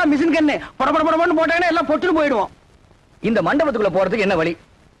 எல்லாம் மிஷின் கண்ணு படபடபடன்னு போட்டாங்கன்னா எல்லாம் பொட்டுன்னு போயிடுவோம். இந்த மண்டபத்துக்குள்ள போறதுக்கு என்ன வழி?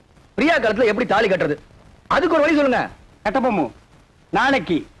 பிரியா காலத்துல எப்படி தாலி கட்டுறது? அதுக்கு ஒரு வழி சொல்லுங்க. கட்டபொம்மு,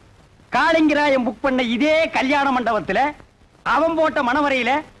 நாளைக்கு காளிங்கராயம் புக் பண்ண இதே கல்யாண மண்டபத்துல அவன் போட்ட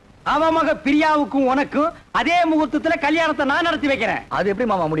மணவரையில அவன் மக பிரியாவுக்கும் உனக்கும் அதே முகூர்த்தத்துல கல்யாணத்தை நான் நடத்தி வைக்கிறேன். அது எப்படி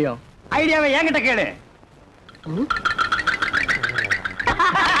மாமா முடியும்? ஐடியாவை என்கிட்ட கேளு.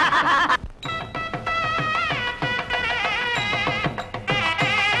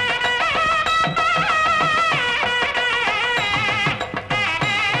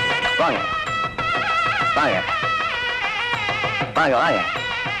 வாங்க வாங்க வாங்க வாங்க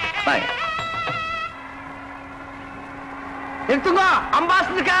வாங்க. நிறுத்துங்க,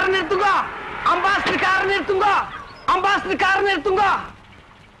 அம்பாசிடர் கார நிறுத்துங்க, அம்பாசிடர் கார நிறுத்துங்க, அம்பாசிடர் கார் நிறுத்துங்க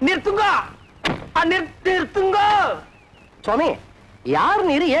நிறுத்துங்க நிறுத்துங்க. சுவாமி யாரு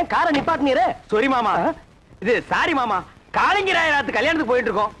நீரு ஏன் காரை நிப்பாட்டு நீரு? சாரி மாமா, இது சாரி மாமா, காளிங்கராயத்து கல்யாணத்துக்கு போயிட்டு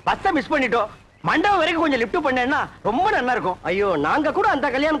இருக்கோம், பஸ்ஸை மிஸ் பண்ணிட்டோம். மண்டபம் வரைக்கும் கொஞ்சம் லிஃப்ட் பண்ணேன்னா ரொம்ப நல்லா இருக்கும். ஐயோ நாங்க கூட அந்த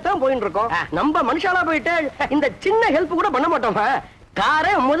கல்யாணத்துக்கு போயிட்டு இருக்கோம். நம்ம மனுஷாலா போயிட்டு இந்த சின்ன ஹெல்ப் கூட பண்ண மாட்டோம்.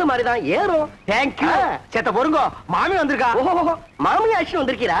 காரே முது மாதிரிதான் ஏறும். தேங்க்யூ. சேத்த பொறுங்கோ, மாமி வந்திருக்கா. ஓஹோ மாமி ஆச்சு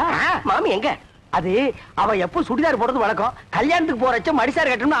வந்திருக்கீரா? மாமி எங்க? அது அவ எப்ப சுடிதார் போடுறது வழக்கம். கல்யாணத்துக்கு போறச்ச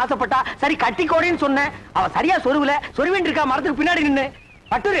மடிசார் கட்டணும்னு ஆசைப்பட்டா. சரி கட்டிக்கோடின்னு சொன்னேன். அவ சரியா சொருவுல சொருவின் இருக்கா மரத்துக்கு பின்னாடி நின்னு.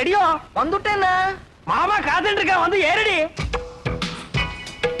 பட்டு ரெடியோ? வந்துட்டேன் மாமா காத்துட்டு இருக்கா, வந்து ஏறடி.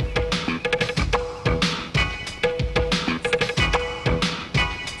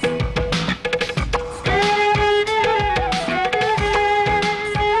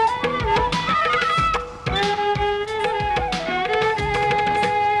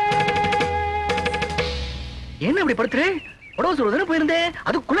 என்ன இப்படி படுத்துரு? உடவு சொல்றதுன்னு போயிருந்தேன்,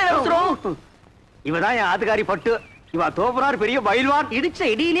 அதுக்குள்ள அவசரம். இவதான் என் ஆத்துக்காரி பட்டு. இவ தோப்பனார் பெரிய பயில்வான். இடிச்ச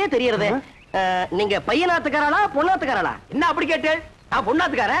இடியிலே தெரியறது. நீங்க பையனாத்துக்காரா பொண்ணாத்துக்காரா? என்ன அப்படி கேட்டேன்? நான்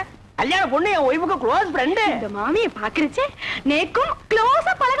பொண்ணாத்துக்காரன். கல்யாண பொண்ணு என் ஒய்ஃபுக்கு க்ளோஸ் ஃப்ரெண்டு. இந்த மாமியை பாக்குறச்சே நேக்கும்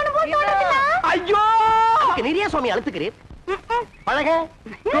க்ளோஸா பழகணும் போல தோணுதுல. ஐயோ நிறைய சுவாமி அழுத்துக்கிறீர். பழக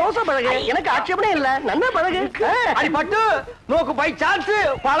க்ளோஸா பழக, எனக்கு ஆட்சேபனே இல்ல. நன்னா பழகு. அடி பட்டு நோக்கு பை சான்ஸ்.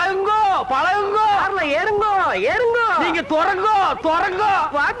 பழகுங்கோ பழகுங்கோ. கார்ல ஏறுங்கோ ஏறுங்கோ. நீங்க துறங்கோ துறங்கோ.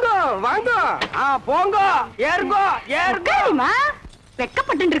 வாங்கோ வாங்கோ. போங்க ஏறுங்கோ ஏறுங்கோ.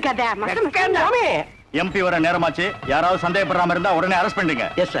 வெக்கப்பட்டு இருக்காத சுவாமி எம்பி வர நேரமாச்சு. யாராவது சந்தேகப்படாம இருந்தா உடனே அரெஸ்ட் பண்ணுங்க.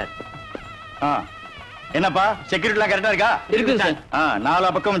 Yes sir. என்னப்பா செக்யூரிட்டி எல்லாம் கரெக்டா இருக்கா? இருக்கு சார். நாலா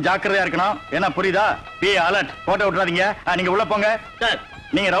பக்கம் ஜாக்கிரதையா இருக்கணும். என்ன புரியுதா? Be alert. போட்டோ விட்டுறாதீங்க. நீங்க உள்ள போங்க.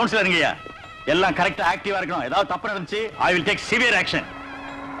 நீங்க ரவுண்ட்ஸ்ல இருங்கய்யா. எல்லாம் கரெக்டா ஆக்டிவா இருக்கணும். ஏதாவது தப்பு நடந்துச்சு I will take severe action.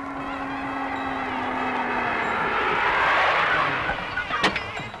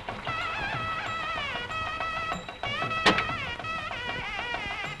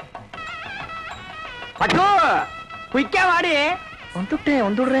 பட்டு குயிக்கா வாடி. வந்துட்டேன்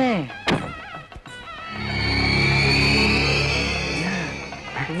வந்துடுறேன்.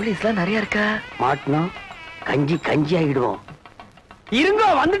 போலீஸ்லாம் நிறைய இருக்கா? மாட்டணும் கஞ்சி கஞ்சி ஆகிடுவோம். இருங்கோ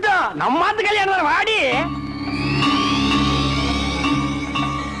வந்துட்டோம். நம்மாத்து கல்யாணம் வாடி.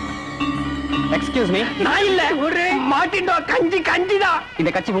 Excuse me. நான் இல்ல ஒரு மாட்டிட்டோம். கஞ்சி கஞ்சிதான்.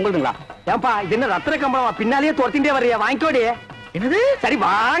 இந்த கட்சி உங்களுதுங்களா? ஏன்பா இது என்ன ரத்தின கம்பளமா பின்னாலேயே துரத்திட்டே வர்றியா? வாங்கிக்கோடி. என்னது? சரி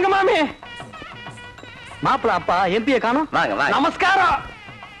வாங்க மாமி. மாப்பிள அப்பா எம்பியை காணோம். வாங்க வாங்க. நமஸ்காரம்.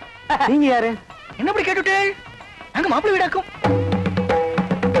 நீங்க யாரு? என்ன இப்படி கேட்டுட்டே? நாங்க மாப்பிள வீடாக்கும்.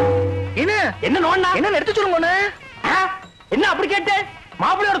 என்ன என்ன நோண்ணா? என்ன எடுத்து சொல்லுங்க. என்ன அப்படி கேட்டு?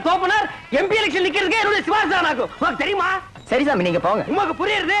 மாப்பிள்ளையோட தோப்பனார் எம்பி எலெக்ஷன் நிக்கிறதுக்கு என்னுடைய சிவாசானாக்கும் உங்களுக்கு தெரியுமா? சரி சாமி நீங்க போங்க. உங்களுக்கு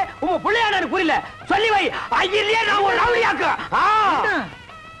புரியுது, உங்க பிள்ளையான எனக்கு புரியல. சொல்லி வை. ஐயிலே நான் ஒரு ரவுடியாக்கு.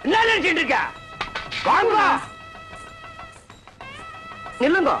 என்ன நினைச்சிட்டு இருக்க? வாங்க.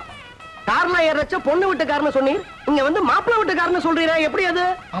 நில்லுங்க. கார்ல ஏறச்ச பொண்ணு வீட்டுக்காரன்னு சொன்னீர், இங்க வந்து மாப்பிள்ளை வீட்டுக்காரன்னு சொல்றீரா? எப்படி அது?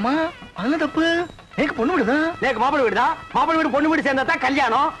 ஆமா அது தப்பு. எனக்கு பொண்ணு வீடுதான். எனக்கு மாப்பிள்ளை வீடுதான். மாப்பிள்ளை வீடு பொண்ணு வீடு சேர்ந்தா தான்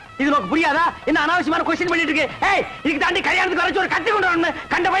கல்யாணம். இது உங்களுக்கு புரியாதா? என்ன அனாவசியமான கொஸ்டின் பண்ணிட்டு இருக்கு? ஏய் இதுக்கு தாண்டி கல்யாணத்துக்கு வரைச்சு ஒரு கத்தி கொண்டு வரணும்.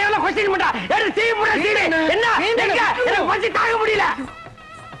 கண்ட பையன் கொஸ்டின் பண்றா. எடுத்து சீ புட சீ. என்ன எனக்கு பசி தாங்க முடியல.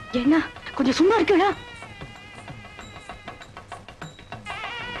 என்ன கொஞ்சம் சும்மா இருக்கடா.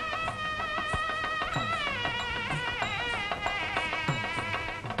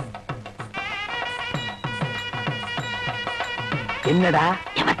 என்னடா?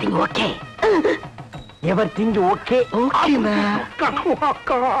 Everything okay. Everything okay.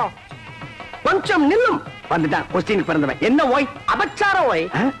 கொஞ்சம் நில்லும். வந்துட்டான் கொஸ்டின் பிறந்தவன். என்ன ஓய்? அபச்சாரம் ஓய்.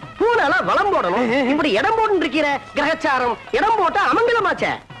 பூனால வளம் போடணும். இப்படி இடம் போட்டு இருக்கிற கிரகச்சாரம். இடம் போட்டா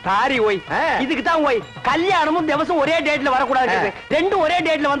அமங்கலமாச்சே. சாரி ஓய். இதுக்கு தான் ஓய் கல்யாணமும் திவசம் ஒரே டேட்ல வரக்கூடாது. ரெண்டும் ஒரே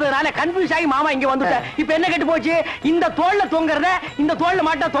டேட்ல வந்ததுனால கன்ஃபியூஸ் ஆகி மாமா இங்க வந்துட்டேன். இப்ப என்ன கெட்டு போச்சு? இந்த தோல்ல தொங்குறத இந்த தோல்ல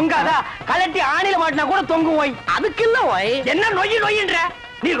மாட்டா தொங்காதா? கலட்டி ஆணில மாட்டினா கூட தொங்கும் ஓய். அதுக்கு இல்ல ஓய். என்ன நொய்யின்ற?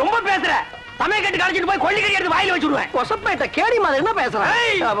 நீ ரொம்ப பேசுற. சமய கட்டு கழிச்சிட்டு போய் கொள்ளிக்கறி எடுத்து வாயில வச்சுடுவேன். கொசப்பேட்ட கேடி மாதிரி என்ன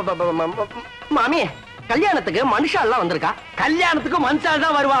பேசுறேன்? மாமி கல்யாணத்துக்கு மனுஷா எல்லாம் வந்திருக்கா? கல்யாணத்துக்கு மனுஷால்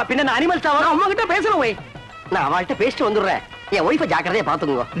தான் வருவா. பின்ன அனிமல்ஸ் தான் வரும். அம்மா கிட்ட பேசணும் ஓய். நான் அவள்கிட்ட பேசிட்டு வந்துடுறேன். என் ஒய்ஃபை ஜாக்கிரதையா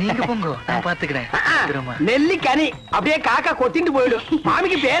பாத்துக்கோங்க. நீங்க போங்க, நான் பாத்துக்கிறேன். நெல்லி கனி அப்படியே காக்கா கொத்திட்டு போயிடும்.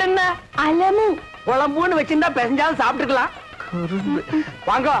 மாமிக்கு பேர் என்ன? அலமு. குழம்புன்னு வச்சிருந்தா பெசஞ்சாலும் சாப்பிட்டுக்கலாம்.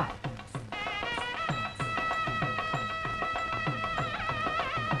 வாங்க.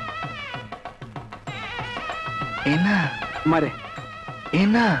 என்ன மாறு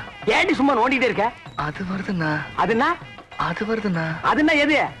என்ன ஏடி சும்மா நோண்டிட்டே இருக்க? அது வருதுண்ணா. அதுனா அது வருதுண்ணா. அதுனா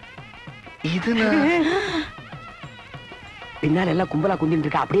எது? இதுண்ணா. பின்னால எல்லாம் கும்பலா குந்திட்டு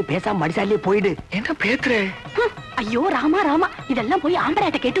இருக்க. அப்படியே பேசாம மடிசாலியே போயிடு. என்ன பேத்துற? ஐயோ ராமா ராமா இதெல்லாம் போய்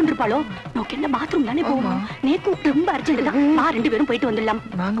ஆம்பளையாட்ட கேட்டு இருப்பாளோ. நோக்கு என்ன பாத்ரூம் தானே போகணும். நேக்கு ரொம்ப அர்ஜென்ட் தான். வா 2 பேரும் போயிட்டு வந்துடலாம்.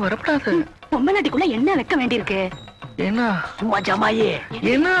 நாங்க வரப்படாது. பொம்மநாட்டிக்குள்ள என்ன வைக்க வேண்டியிருக்கு? என்ன சும்மா ஜமாயே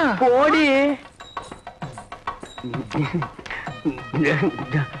என்ன போடி.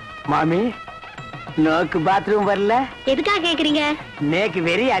 மாமி நோக்கு பாத்ரூம் வரல. எதுக்காக கேக்குறீங்க? நேக்கு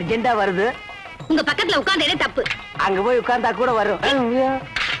வெரி அர்ஜென்டா வருது. உங்க பக்கத்துல உட்கார்ந்தே தப்பு. அங்க போய் உட்கார்ந்தா கூட வரும்.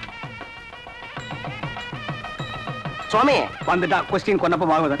 சுவாமி வந்துட்டா. கொஸ்டின்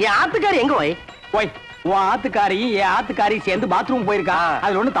கொன்னப்பமாகுது. என் ஆத்துக்காரி எங்க போய் உன் ஆத்துக்காரியும் என் ஆத்துக்காரியும் சேர்ந்து பாத்ரூம் போயிருக்கா.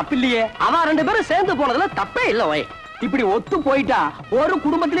 அதுல ஒண்ணும் தப்பு இல்லையே. அவன் 2 பேரும் சேர்ந்து போனதுல தப்பே இல்ல. இப்படி ஒத்து போயிட்டா ஒரு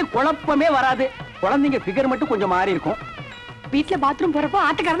குடும்பத்திலே குழப்பமே வராது. குழந்தைங்க ஃபிகர் மட்டும் கொஞ்சம் மாறி இருக்கும். வீட்டுல பாத்ரூம் போறப்போ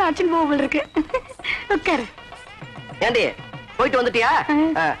ஆட்டுக்காரதான் அடிச்சுன்னு போக இருக்கு. உட்காரு. ஏண்டி போயிட்டு வந்துட்டியா?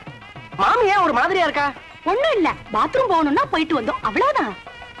 மாமி ஏன் ஒரு மாதிரியா இருக்கா? ஒண்ணும் இல்ல, பாத்ரூம் போகணும்னா போயிட்டு வந்தோம், அவ்வளவுதான்.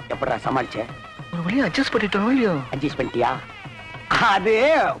 எப்படா சமாளிச்ச? ஒரு வழியா அட்ஜஸ்ட் பண்ணிட்டோம் இல்லையோ? அட்ஜஸ்ட் பண்ணிட்டியா? அது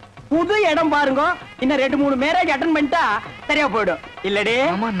புது இடம் பாருங்க. இன்னும் 2-3 மேரேஜ் அட்டெண்ட் பண்ணிட்டா சரியா போயிடும். இல்லடே?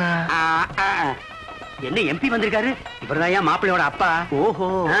 ஆமாண்ணா. என்ன எம்பி வந்திருக்காரு? இவர்தான் மாப்பிள்ளையோட அப்பா. ஓஹோ.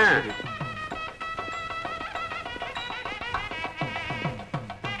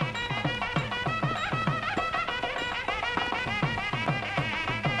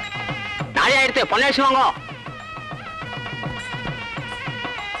 நாளையா எடுத்து பொண்ணு வாங்க.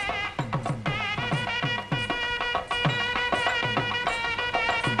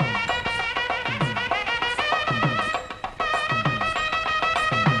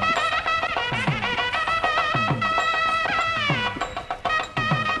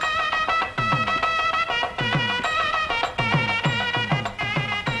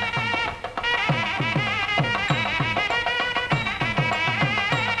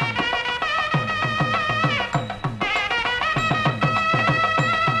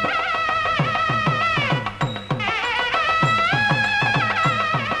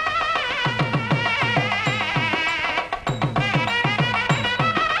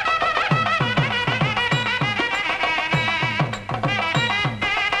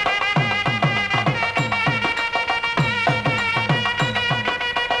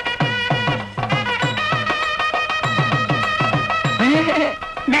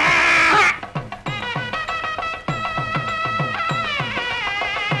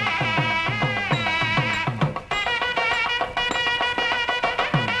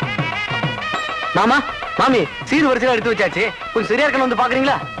 மாமா மாமி சீர் வரிசையில எடுத்து வச்சாச்சு. கொஞ்சம் சரியா இருக்கணும் வந்து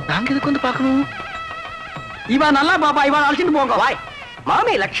பாக்குறீங்களா? நாங்க இதுக்கு வந்து பாக்கணும். இவன் நல்லா பாப்பா, இவன் அழைச்சிட்டு போங்க. வாய்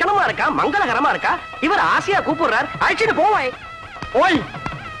மாமி லட்சணமா இருக்கா, மங்களகரமா இருக்கா. இவர் ஆசையா கூப்பிடுறார், அழைச்சிட்டு போவாய். ஓய்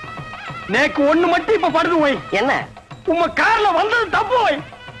நேக்கு ஒண்ணு மட்டும் இப்ப படுது. ஓய் என்ன உங்க கார்ல வந்தது தப்பு. ஓய்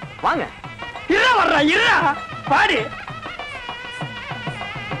வாங்க. இரா வர்றா இரா பாடி.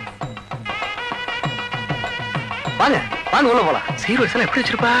 வாங்க வாங்க உள்ள போலாம். சீர் வரிசையில எப்படி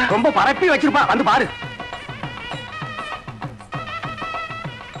வச்சிருப்பா? ரொம்ப பரப்பி வச்சிருப்பா, வந்து பாரு.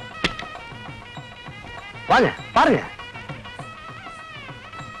 வாங்க பாருங்க.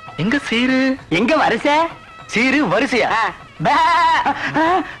 எங்க சீரு? எங்க வரிசை? சீரு வரிசையா?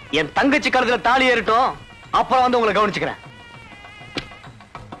 என் தங்கச்சி கழுத்துல தாலி ஏறட்டும், அப்புறம் வந்து உங்களை கவனிச்சுக்கிறேன்.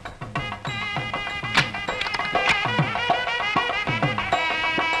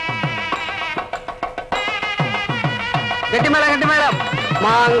 கட்டி மேடம்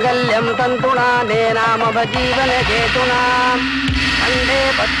மாங்கல்யம் தந்துனா நேனாம ஜீவன கேதுனா அண்டே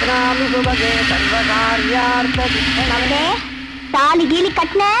பத்ராமி சுபகே சர்வகார்யார்த்த அவனே தாலி கீலி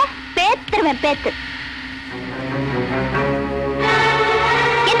கட்டின பேத்துருவேன் பேத்து.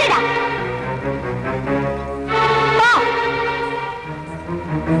 எந்திரடா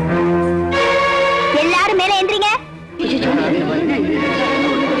எல்லாரும் மேல எந்திரிங்க.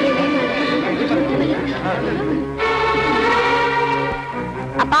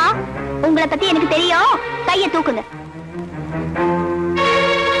 அப்பா உங்களை பத்தி எனக்கு தெரியும், கைய தூக்குங்க.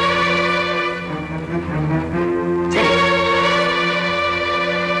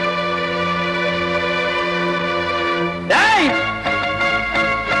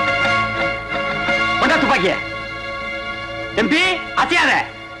 துப்பாக்கிய எம்பி அசையாத.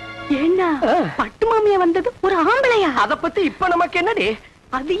 ஏன்னா பட்டு மாமியா வந்தது ஒரு ஆம்பளையா? அத பத்தி இப்ப நமக்கு என்னடி?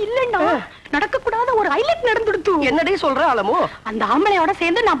 அது இல்லன்னா நடக்க கூடாத ஒரு ஹைலைட் நடந்துடுத்து. என்னடி சொல்ற அலமோ? அந்த ஆம்பளையோட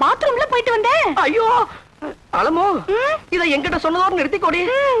சேர்ந்து நான் பாத்ரூம்ல போயிட்டு வந்தேன். ஐயோ அலமோ, இத என்கிட்ட சொன்னதோட நிறுத்திக்கோடி.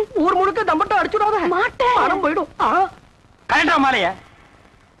 ஊர் முழுக்க தம்பட்டம் அடிச்சுடாத. மாட்டேன், பணம் போயிடும். கரெக்டா மாலைய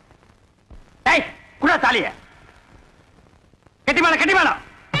குடா தாலிய கட்டி மேல கட்டி மேல.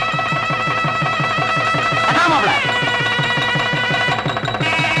 மாப்பிள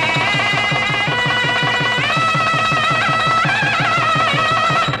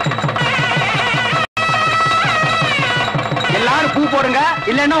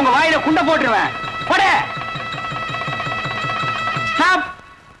இல்லன்னா உங்க வாயில குண்ட போட்டுருவேன். போட. ஸ்டாப்.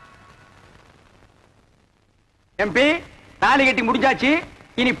 எம்பி தாலி கட்டி முடிஞ்சாச்சு.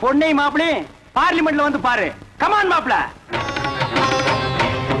 இனி பொண்ணை மாப்பிளே பார்லிமெண்ட்ல வந்து பாரு. கமான் மாப்பிள.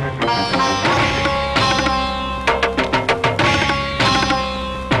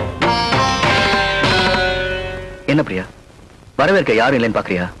 என்ன பிரியா, வரவேற்க யாரும் இல்லைன்னு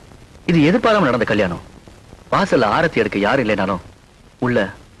பாக்குறியா? இது எதிர்பாராம நடந்த கல்யாணம். வாசல்ல ஆரத்தி எடுக்க யாரும் இல்லைனாலும் உள்ள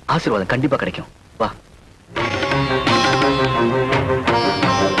ஆசீர்வாதம் கண்டிப்பா கிடைக்கும். வா.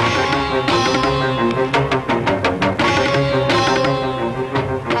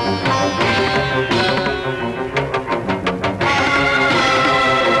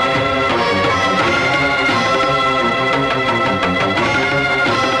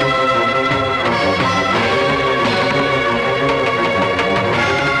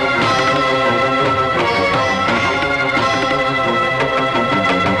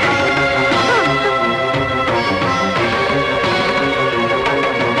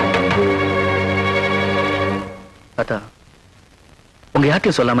 உங்க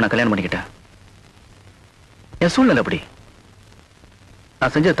யார்ட்டையும் சொல்லாம நான் கல்யாணம் பண்ணிக்கிட்டேன். என் சூழ்நிலை அப்படி.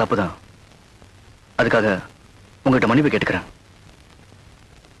 நான் செஞ்சது தப்புதான். அதுக்காக உங்ககிட்ட மன்னிப்பு கேட்டுக்கிறேன்.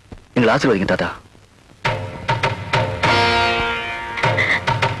 எங்களை ஆசீர்வதிங்க தாத்தா.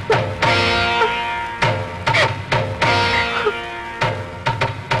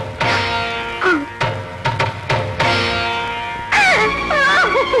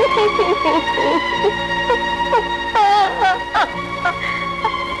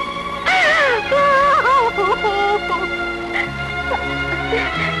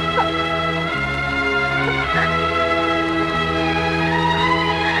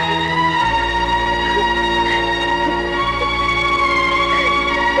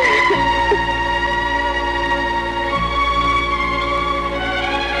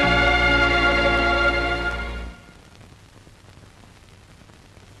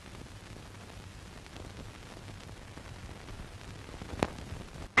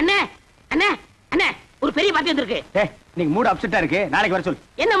 நீங்க மூட் அப்செட்டா இருக்கு. நாளைக்கு வர சொல்லு.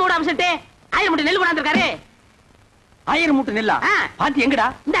 என்ன மூட் அப்செட்? 1000 மூட்டை நெல் கொண்டாந்துருக்காரு. 1000 மூட்டை நெல்லா? பாத்தி எங்கடா?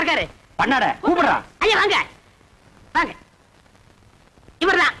 இந்த இருக்காரு. பண்ணாட கூப்பிடுறா. ஐயா வாங்க வாங்க.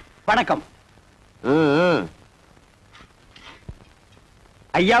 இவர்தான். வணக்கம்.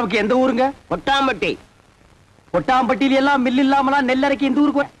 ஐயாவுக்கு எந்த ஊருங்க? கொட்டாம்பட்டி. கொட்டாம்பட்டியில எல்லாம் மில் இல்லாமலாம் நெல் அரைக்க இந்த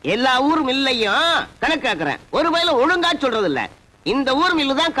ஊருக்கு எல்லா ஊர் மில்லையும் கணக்கு கேக்குறேன். ஒருவேளை ஒழுங்கா சொல்றது இல்ல. இந்த ஊர்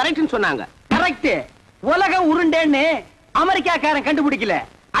மில்லு தான் கரெக்ட்னு சொன்னாங்க. கரெக்ட். உலக உருண்டேன்னு அமெரிக்காக்காரன் கண்டுபிடிக்கல,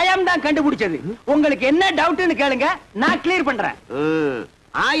 ஐயம் தான் கண்டுபிடிச்சது. உங்களுக்கு என்ன டவுட்னு கேளுங்க, நான் கிளியர் பண்றேன்.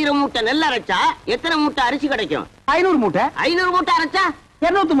 1000 மூட்டை நெல் அரைச்சா எத்தனை மூட்டை அரிசி கிடைக்கும்? 500 மூட்டை. 500 மூட்டை அரைச்சா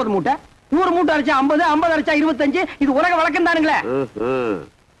 250 மூட்டை. 100 மூட்டை அரைச்சா 50, 50 அரைச்சா 25. இது உலக வழக்கம் தானுங்களே.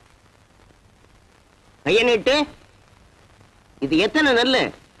 கைய நீட்டு. இது எத்தனை நெல்லு?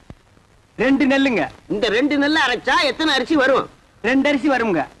 2 நெல்லுங்க. இந்த 2 நெல்லு அரைச்சா எத்தனை அரிசி வரும்? 2 அரிசி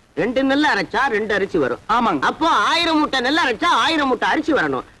வருங்க. 2 நெல்லு அரைச்சா 2 அரிசி வரும். ஆமாங்க. அப்போ 1000 மூட்டை நெல் அரைச்சா 1000 மூட்டை அரிசி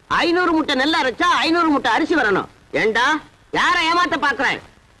வரணும். 500 மூட்டை நெல் அரைச்சா 500 மூட்டை அரிசி வரணும். ஏண்டா யார ஏமாத்த பாக்குறேன்?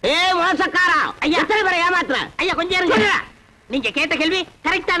 மோசக்காரா, எத்தனை பேரை ஏமாத்துறேன்? ஐயா கொஞ்சம் இருங்க. நீங்க கேட்ட கேள்வி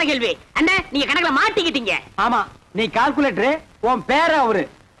கரெக்டான கேள்வி. அண்ணே நீங்க கணக்குல மாட்டிக்கிட்டீங்க. ஆமா, நீ கால்குலேட்டர். உன் பேர அவரு.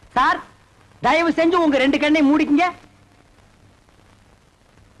 சார் தயவு செஞ்சு உங்க 2 கண்ணை மூடிக்கங்க.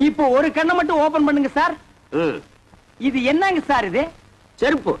 இப்போ ஒரு கண்ணை மட்டும் ஓபன் பண்ணுங்க சார். இது என்னங்க சார்? இது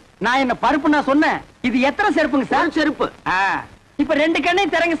செருப்பு. நான் என்ன பருப்பு நான் சொன்னேன். இது எத்தனை செருப்புங்க சார்? செருப்பு. இப்ப 2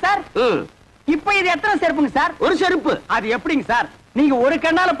 கண்ணையும் திறங்க சார். இப்ப இது எத்தனை செருப்புங்க சார்? ஒரு செருப்பு. அது எப்படிங்க சார்? நீங்க ஒரு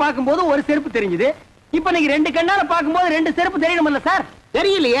கண்ணால பாக்கும்போது ஒரு செருப்பு தெரிஞ்சது. இப்ப நீங்க 2 கண்ணால பாக்கும்போது 2 செருப்பு தெரியணும்ல சார்?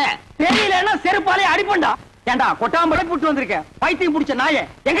 தெரியலையே. தெரியலன்னா செருப்பாலே அடிப்பண்டா. ஏண்டா கொட்டாம்பளை புட்டு வந்திருக்க பைத்தியம் புடிச்ச நாயே.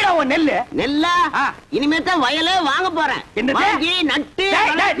 எங்கடா உன் நெல்லு? நெல்லா? இனிமே தான் வயலே வாங்க போறேன். வாங்கி நட்டு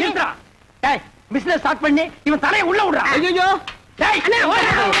பிசினஸ் ஸ்டார்ட் பண்ணி இவன் தலையை உள்ள விடுறான். ஐயோ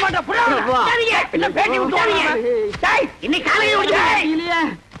இன்னைக்கு காலையில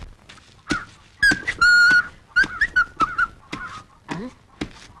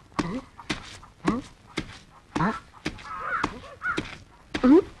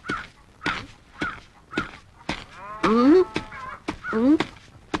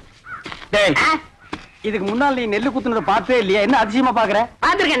இதுக்கு முன்னால் நீ நெல்லு குத்துனத பார்த்தே இல்லையா? என்ன அதிசயமா பாக்குற?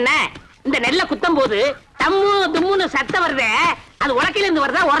 பாத்துருக்கேன். இந்த நெல்ல குத்தும் போது தம்மு தும்முன்னு சத்தம் வருதே, அது உலக்கையில இருந்து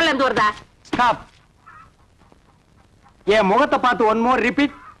வருதா உரல்ல இருந்து வருதா? ஸ்டாப். என் முகத்தை பார்த்து ஒன் மோர்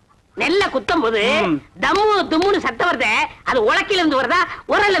ரிப்பீட். நெல்ல குத்தும் போது தம்மு தும்முன்னு சத்தம் வருதே, அது உலக்கையில இருந்து வருதா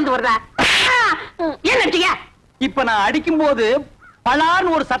உரல்ல இருந்து வருதா? ஏன் நினைச்சீங்க? இப்ப நான் அடிக்கும் போது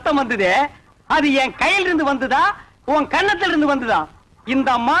பலான்னு ஒரு சத்தம் வந்தது. அது என் கையில இருந்து வந்ததா உன் கன்னத்துல இருந்து வந்ததா?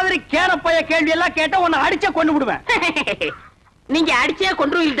 இந்த மாதிரி கேனப்பைய கேள்வி எல்லாம் கேட்டா உன்னை அடிச்சே கொண்டு விடுவேன். நீங்க அடிச்சே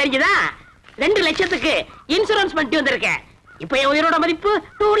கொண்டு தெரிஞ்சுதா 2 லட்சத்துக்கு இன்சூரன்ஸ் பண்ணிட்டு வந்திருக்கேன். இப்ப என் உயிரோட மதிப்பு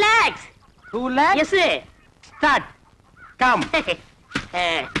 2 lakhs. 2 lakhs? S. Start. Come.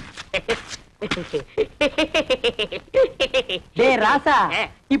 டேய் ராசா,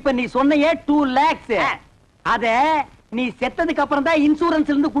 இப்ப நீ சொன்னையே 2 lakhs. அத நீ செத்ததுக்கு அப்புறம் தான்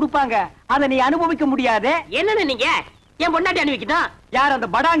இன்சூரன்ஸ்ல இருந்து கொடுப்பாங்க. அத நீ அனுபவிக்க முடியாது. என்னன்னு நீங்க என் பொண்டாட்டி அனுபவிக்கணும்? யார் அந்த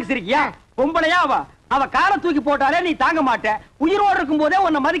படாங்கு சிரிக்கியா? பொம்பளையா அவ காலை தூக்கி போட்டாலே நீ தாங்க மாட்ட. உயிரோடு இருக்கும் போதே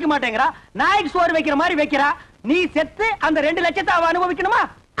உன்னை மதிக்க மாட்டேங்கிறா. நாய்க்கு சோறு வைக்கிற மாதிரி வைக்கிறா. நீ செத்து அந்த 2 லட்சத்தை அவ அனுபவிக்கணுமா?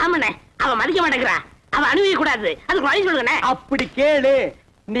 ஆமாண்ணே, அவ மதிக்க மாட்டேங்கிறா. அவ அனுபவிக்க கூடாது. அதுக்கு வழி சொல்லுங்க. அப்படி கேளு.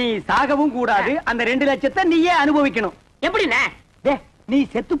 நீ சாகவும் கூடாது. அந்த 2 லட்சத்தை நீயே அனுபவிக்கணும். எப்படிண்ணே? நீ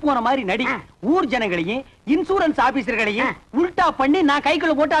செத்து போன மாதிரி நடி. ஊர் ஜனங்களையும் இன்சூரன்ஸ் ஆபீசர்களையும் உல்டா பண்ணி நான்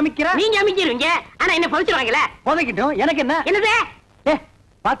கைக்குள்ள போட்டு அமைக்கிறேன். நீங்க அமைக்கிறீங்க, ஆனா என்ன புதைச்சிருவாங்களே. புதைக்கிட்டோம், எனக்கு என்ன? என்னது?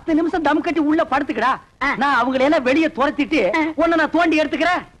 10 நிமிஷம் தம் கட்டி உள்ள படுத்துக்கடா. நான் அவங்களை எல்லாம் வெளியே துரத்திட்டு உன்னை நான் தோண்டி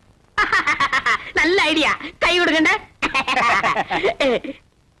எடுத்துக்கிறேன். நல்ல ஐடியா. கை விடுங்க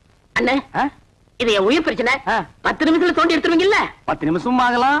அண்ணே. இது என் உயிர் பிரச்சனை. 10 நிமிஷத்துல தோண்டி எடுத்துருவீங்கல்ல? 10 நிமிஷம்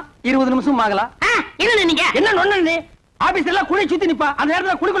ஆகலாம், 20 நிமிஷம் ஆகலாம். என்ன நீங்க என்ன நொண்ணு? நீ ஆபீஸ்ல எல்லாம் குழி சுத்தி நிப்பா. அந்த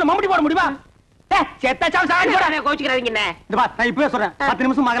நேரத்துல குழிக்குள்ள மம்பட்டி போட முடியுமா? கோச்சுக்கிறாதீங்க. நான் இப்பவே சொல்றேன், 10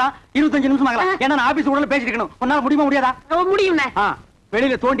 நிமிஷம் ஆகலாம், 25 நிமிஷம் ஆகலாம். ஏன்னா நான் ஆபீஸ் உடனே பேசிட்டு இருக்கணும். உன்னால முடியுமா முடியாதா? முடியும்.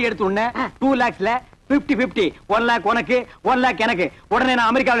 வெளியில தோண்டி எடுத்து உடனே 2 lakhsல 50-50, 1 lakh உனக்கு, 1 lakh எனக்கு. உடனே நான்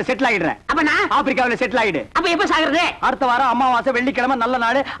அமெரிக்காவில செட்டில் ஆகிடுறேன். அப்ப நான் ஆப்பிரிக்காவில செட்டில் ஆகிடு. அப்ப எப்ப சாகுறது? அடுத்த வாரம் அமாவாசை வெள்ளிக்கிழமை நல்ல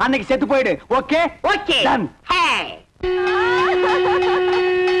நாடு, அன்னைக்கு செத்து போயிடு. Okay okay. டன்.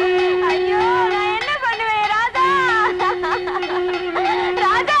 ஐயோ, நான் என்ன பண்ணுவேன் ராதா?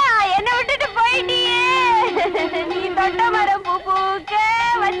 ராதா, என்ன விட்டுட்டு போயிட்டியே. நீ தொட்ட மரம் பூ பூக்க,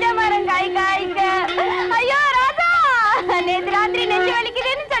 வச்ச மரம் காய் காய்க்க. ஐயோ ராதா, நேத்து ராத்திரி நெஞ்சு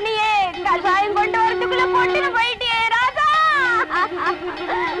வலிக்குதுன்னு சொன்னியே, கஷாயம் கொண்டு வரதுக்குள்ள போட்டுன்னு போயிட்டியே ராதா.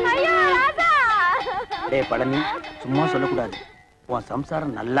 ஐயோ ராதா. டேய் பழனி, சும்மா சொல்லக்கூடாது. உன்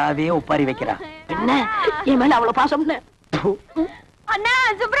சம்சாரம் நல்லாவே ஒப்பாரி வைக்கிறா. என்ன என் மேல அவ்வளவு பாசம்? அண்ணா,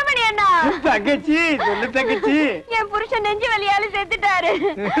 சுப்பிரமணிய அண்ணா. தங்கச்சி, சொல்லு தங்கச்சி. என் புருஷன் நெஞ்சு வலியால செத்துட்டாரு.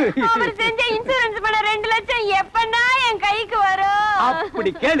 அவர் செஞ்ச இன்சூரன்ஸ் பண்ண 2 லட்சம் எப்பன்னா என் கைக்கு வரும்?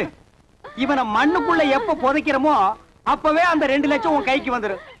 அப்படி கேளு. இவனை மண்ணுக்குள்ள எப்ப புதைக்கிறோமோ அப்பவே அந்த 2 லட்சம் உன் கைக்கு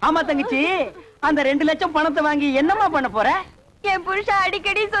வந்துரும். ஆமா தங்கச்சி, அந்த 2 லட்சம் பணத்தை வாங்கி என்னமா பண்ண போற? என் புருஷன்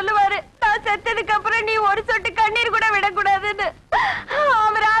அடிக்கடி சொல்லுவாரு, நான் செத்ததுக்கு அப்புறம் நீ ஒரு சொட்டு கண்ணீர் கூட விடக்கூடாதுன்னு.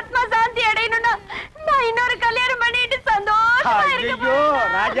 அவர் ஆத்மா சாந்தி அடையணும்னா நான் இன்னொரு கல்யாணம் பண்ணிட்டு சந்தோஷமா இருக்க ஐயோ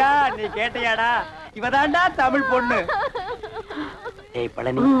ராஜா, நீ கேட்டையாடா? இவதாண்டா தமிழ் பொண்ணு. ஏய்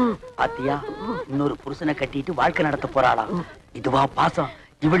பழனி, பாத்தியா, இன்னொரு புருஷனை கட்டிட்டு வாழ்க்கை நடத்த போறாளா? இதுவா பாசம்?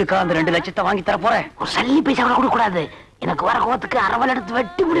 இவளுக்கா அந்த 2 லட்சத்தை வாங்கி தர போறேன்? சல்லி பைசா கூட கொடுக்க கூடாது. எனக்கு வர கோவத்துக்கு அரவல் எடுத்து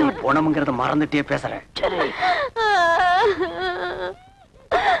வெட்டி முடியும். போனமுங்கிறத மறந்துட்டே பேசுறேன். சரி.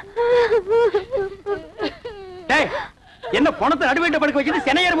 டேய், என்ன பணத்தை நடுவேட்ட படுக்க வச்சுட்டு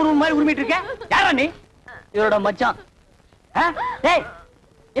சென்னையர் முருகன் மாதிரி உரிமிட்டு இருக்க? யாரா நீ? இவரோட மச்சான். டேய்,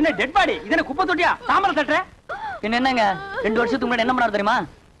 என்ன டெட் பாடி? இதென்ன குப்பை தொட்டியா? சாம்பல் தட்டுற? என்னங்க 2 வருஷத்துக்கு முன்னாடி என்ன பண்ணாரு தெரியுமா?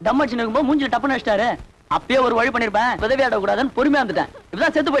 தம் அடிச்சு நிக்கும்போது மூஞ்சில டப்புன்னு வச்சிட்டாரு. அப்பயே ஒரு வழி பண்ணிருப்பேன், உதவி ஆட கூடாதுன்னு பொறுமையா வந்துட்டேன்.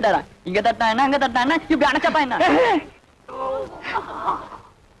 இப்பதான் செத்து போயிட்டாரா? இங்க தட்டா என்ன, அங்க தட்டா என்ன, இப்படி அணைச்சப்பா என்ன?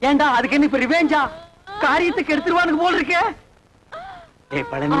 ஏண்டா அதுக்கு என்ன இப்ப ரிவேஞ்சா? காரியத்துக்கு எடுத்துருவானுக்கு போல் இருக்கே. ஏய்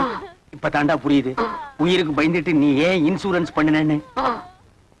பழனி, இப்ப தாண்டா புரியுது உயிருக்கு பயந்துட்டு நீ ஏன் இன்சூரன்ஸ் பண்ணுனேன்னு.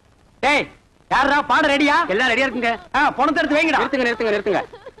 டேய், யாரா பாட ரெடியா? எல்லாம் ரெடியா இருக்குங்க. பணத்தை எடுத்து வைங்கடா. நிறுத்துங்க.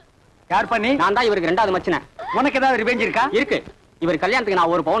 யார் பண்ணி? நான் தான் இவருக்கு 2வது மச்சினேன். உனக்கு ஏதாவது ரிவேஞ்ச் இருக்கா? இருக்கு. இவர் கல்யாணத்துக்கு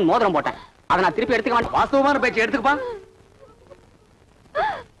நான் 1 பவுன் மோதிரம் போட்டேன். அதை நான் திருப்பி எடுத்துக்க மாட்டேன். வாஸ்தவமான பேச்சு எடுத்துக்கப்பா.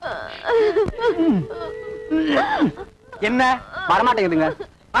 என்ன வரமாட்டேங்குதுங்க.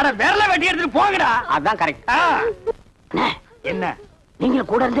 அட விரல வெட்டி எடுத்துட்டு போங்கடா. அதான் கரெக்ட். என்ன நீங்க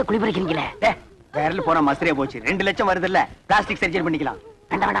கூட இருந்தே குளிப்பறிக்கிறீங்களே. விரல் போன மசரே போச்சு. 2 லட்சம் வருது இல்ல, பிளாஸ்டிக் சர்ஜரி பண்ணிக்கலாம்.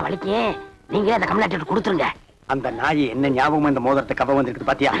 வேண்டாம் வலிக்கு நீங்க அந்த கம்ப்ளைண்ட் கொடுத்துருங்க. அந்த நாய் என்ன ஞாபகம் இந்த மோதிரத்தை கவ வந்திருக்கு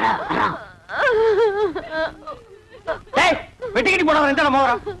பாத்தியா? டேய், வெட்டிக்கிட்டு போனவன் இந்த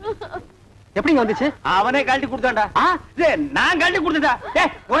மோதிரம் எப்படிங்க வந்துச்சு? அவனே கழட்டி கொடுத்தான்டா. நான் கழட்டி கொடுத்தா?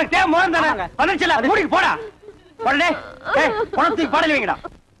 டேய், உனக்கு தேவை மோதிரம் தானே? வந்துச்சுல, மூடிக்கு போடா. போடா டேய், பணத்துக்கு பாடல வைங்கடா.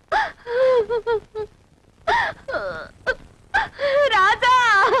 ராஜா,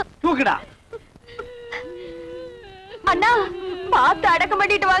 தூக்குடா. அண்ணா, பார்த்து அடக்கம்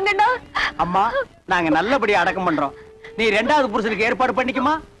பண்ணிட்டு வாங்கண்ணா. அம்மா, நாங்க நல்லபடியா அடக்கம் பண்றோம். நீ 2வது புருஷனுக்கு ஏற்பாடு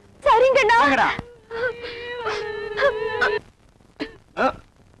பண்ணிக்குமா? சரிங்கண்ணா. வாங்கடா.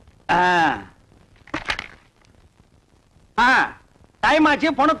 டைம் ஆச்சு,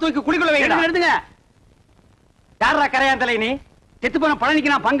 பணம் தூக்கி குளிக்குள்ள வைங்க. எடுத்துங்க. யாரா கரையான் தலை? நீ செத்து போன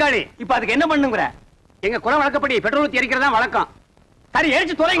பழனிக்கு நான் பங்காளி. இப்ப அதுக்கு என்ன பண்ணுங்கிற? எங்க குல வழக்கப்படி பெட்ரோல் ஊத்தி எரிக்கிறதா வழக்கம். சரி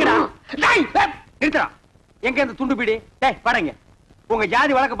எரிச்சு தொலைங்கடா. நிறுத்துறா. எங்க இந்த துண்டு பீடி? டேய் பாருங்க. உங்க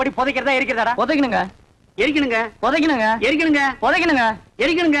ஜாதி வழக்கப்படி புதைக்கிறதா எரிக்கிறதாடா? புதைக்கணுங்க. எரிக்கணுங்க. புதைக்கணுங்க. எரிக்கணுங்க. புதைக்கணுங்க.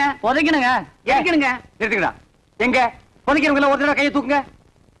 எரிக்கணுங்க. புதைக்கணுங்க. எரிக்கணுங்க. நிறுத்துங்கடா. எங்க புதைக்கிறவங்க எல்லாம் ஒரு தடவை கையை தூக்குங்க.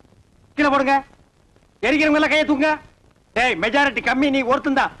 கீழே போடுங்க. எரிக்கிறவங்க எல்லாம் கையை தூக்குங்க. டேய் மெஜாரிட்டி கம்மி, நீ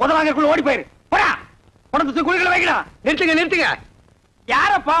ஒருத்தன் தான். புதவாங்கக்குள்ள ஓடி போயிரு. போடா. உனக்கு குழிகளை வைக்கடா. நிறுத்துங்க நிறுத்துங்க.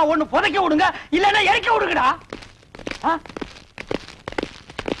 யாரப்பா ஒண்ணு புதைக்க விடுங்க, இல்லன்னா எரிக்க விடுங்கடா.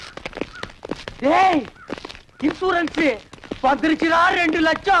 டேய் இன்சூரன்ஸ் வந்துருச்சுடா. 2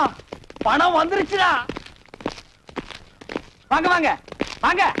 லட்சம் பணம் வந்துருச்சுடா. வாங்க வாங்க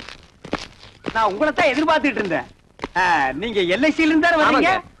வாங்க. நான் உங்களை தான் எதிர்பார்த்துட்டு இருந்தேன். நீங்க எல்ஐசில இருந்தா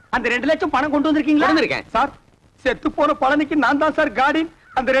வரீங்க. அந்த 2 லட்சம் பணம் கொண்டு வந்திருக்கீங்களா? வந்திருக்கேன் சார். செத்து போன பழனிக்கு நான் தான் சார் கார்டின்.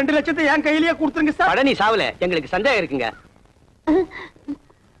 அந்த 2 லட்சத்தை என் கையிலேயே கொடுத்துருங்க சார். பழனி சாவல, எங்களுக்கு சந்தேகம் இருக்குங்க.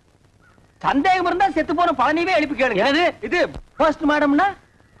 சந்தேகம் இருந்தா செத்து போன பழனிவே எழுப்பி கேளுங்க. இது போஸ்ட் மார்டம்னா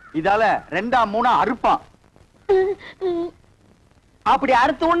இதால 2 3 அறுப்பான். அப்படி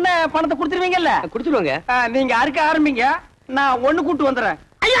அறுத்த உடனே பணத்தை கொடுத்துருவீங்கல்ல? குடுத்துருவாங்க. நீங்க அறுக்க ஆரம்பிங்க, நான் ஒண்ணு கூட்டு வந்துடுறேன்.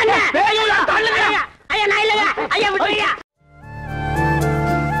 ஐயா, ஐயா, ஐயா, ஐயா, நான் இல்லையா? ஐயா, விட்டுருங்க.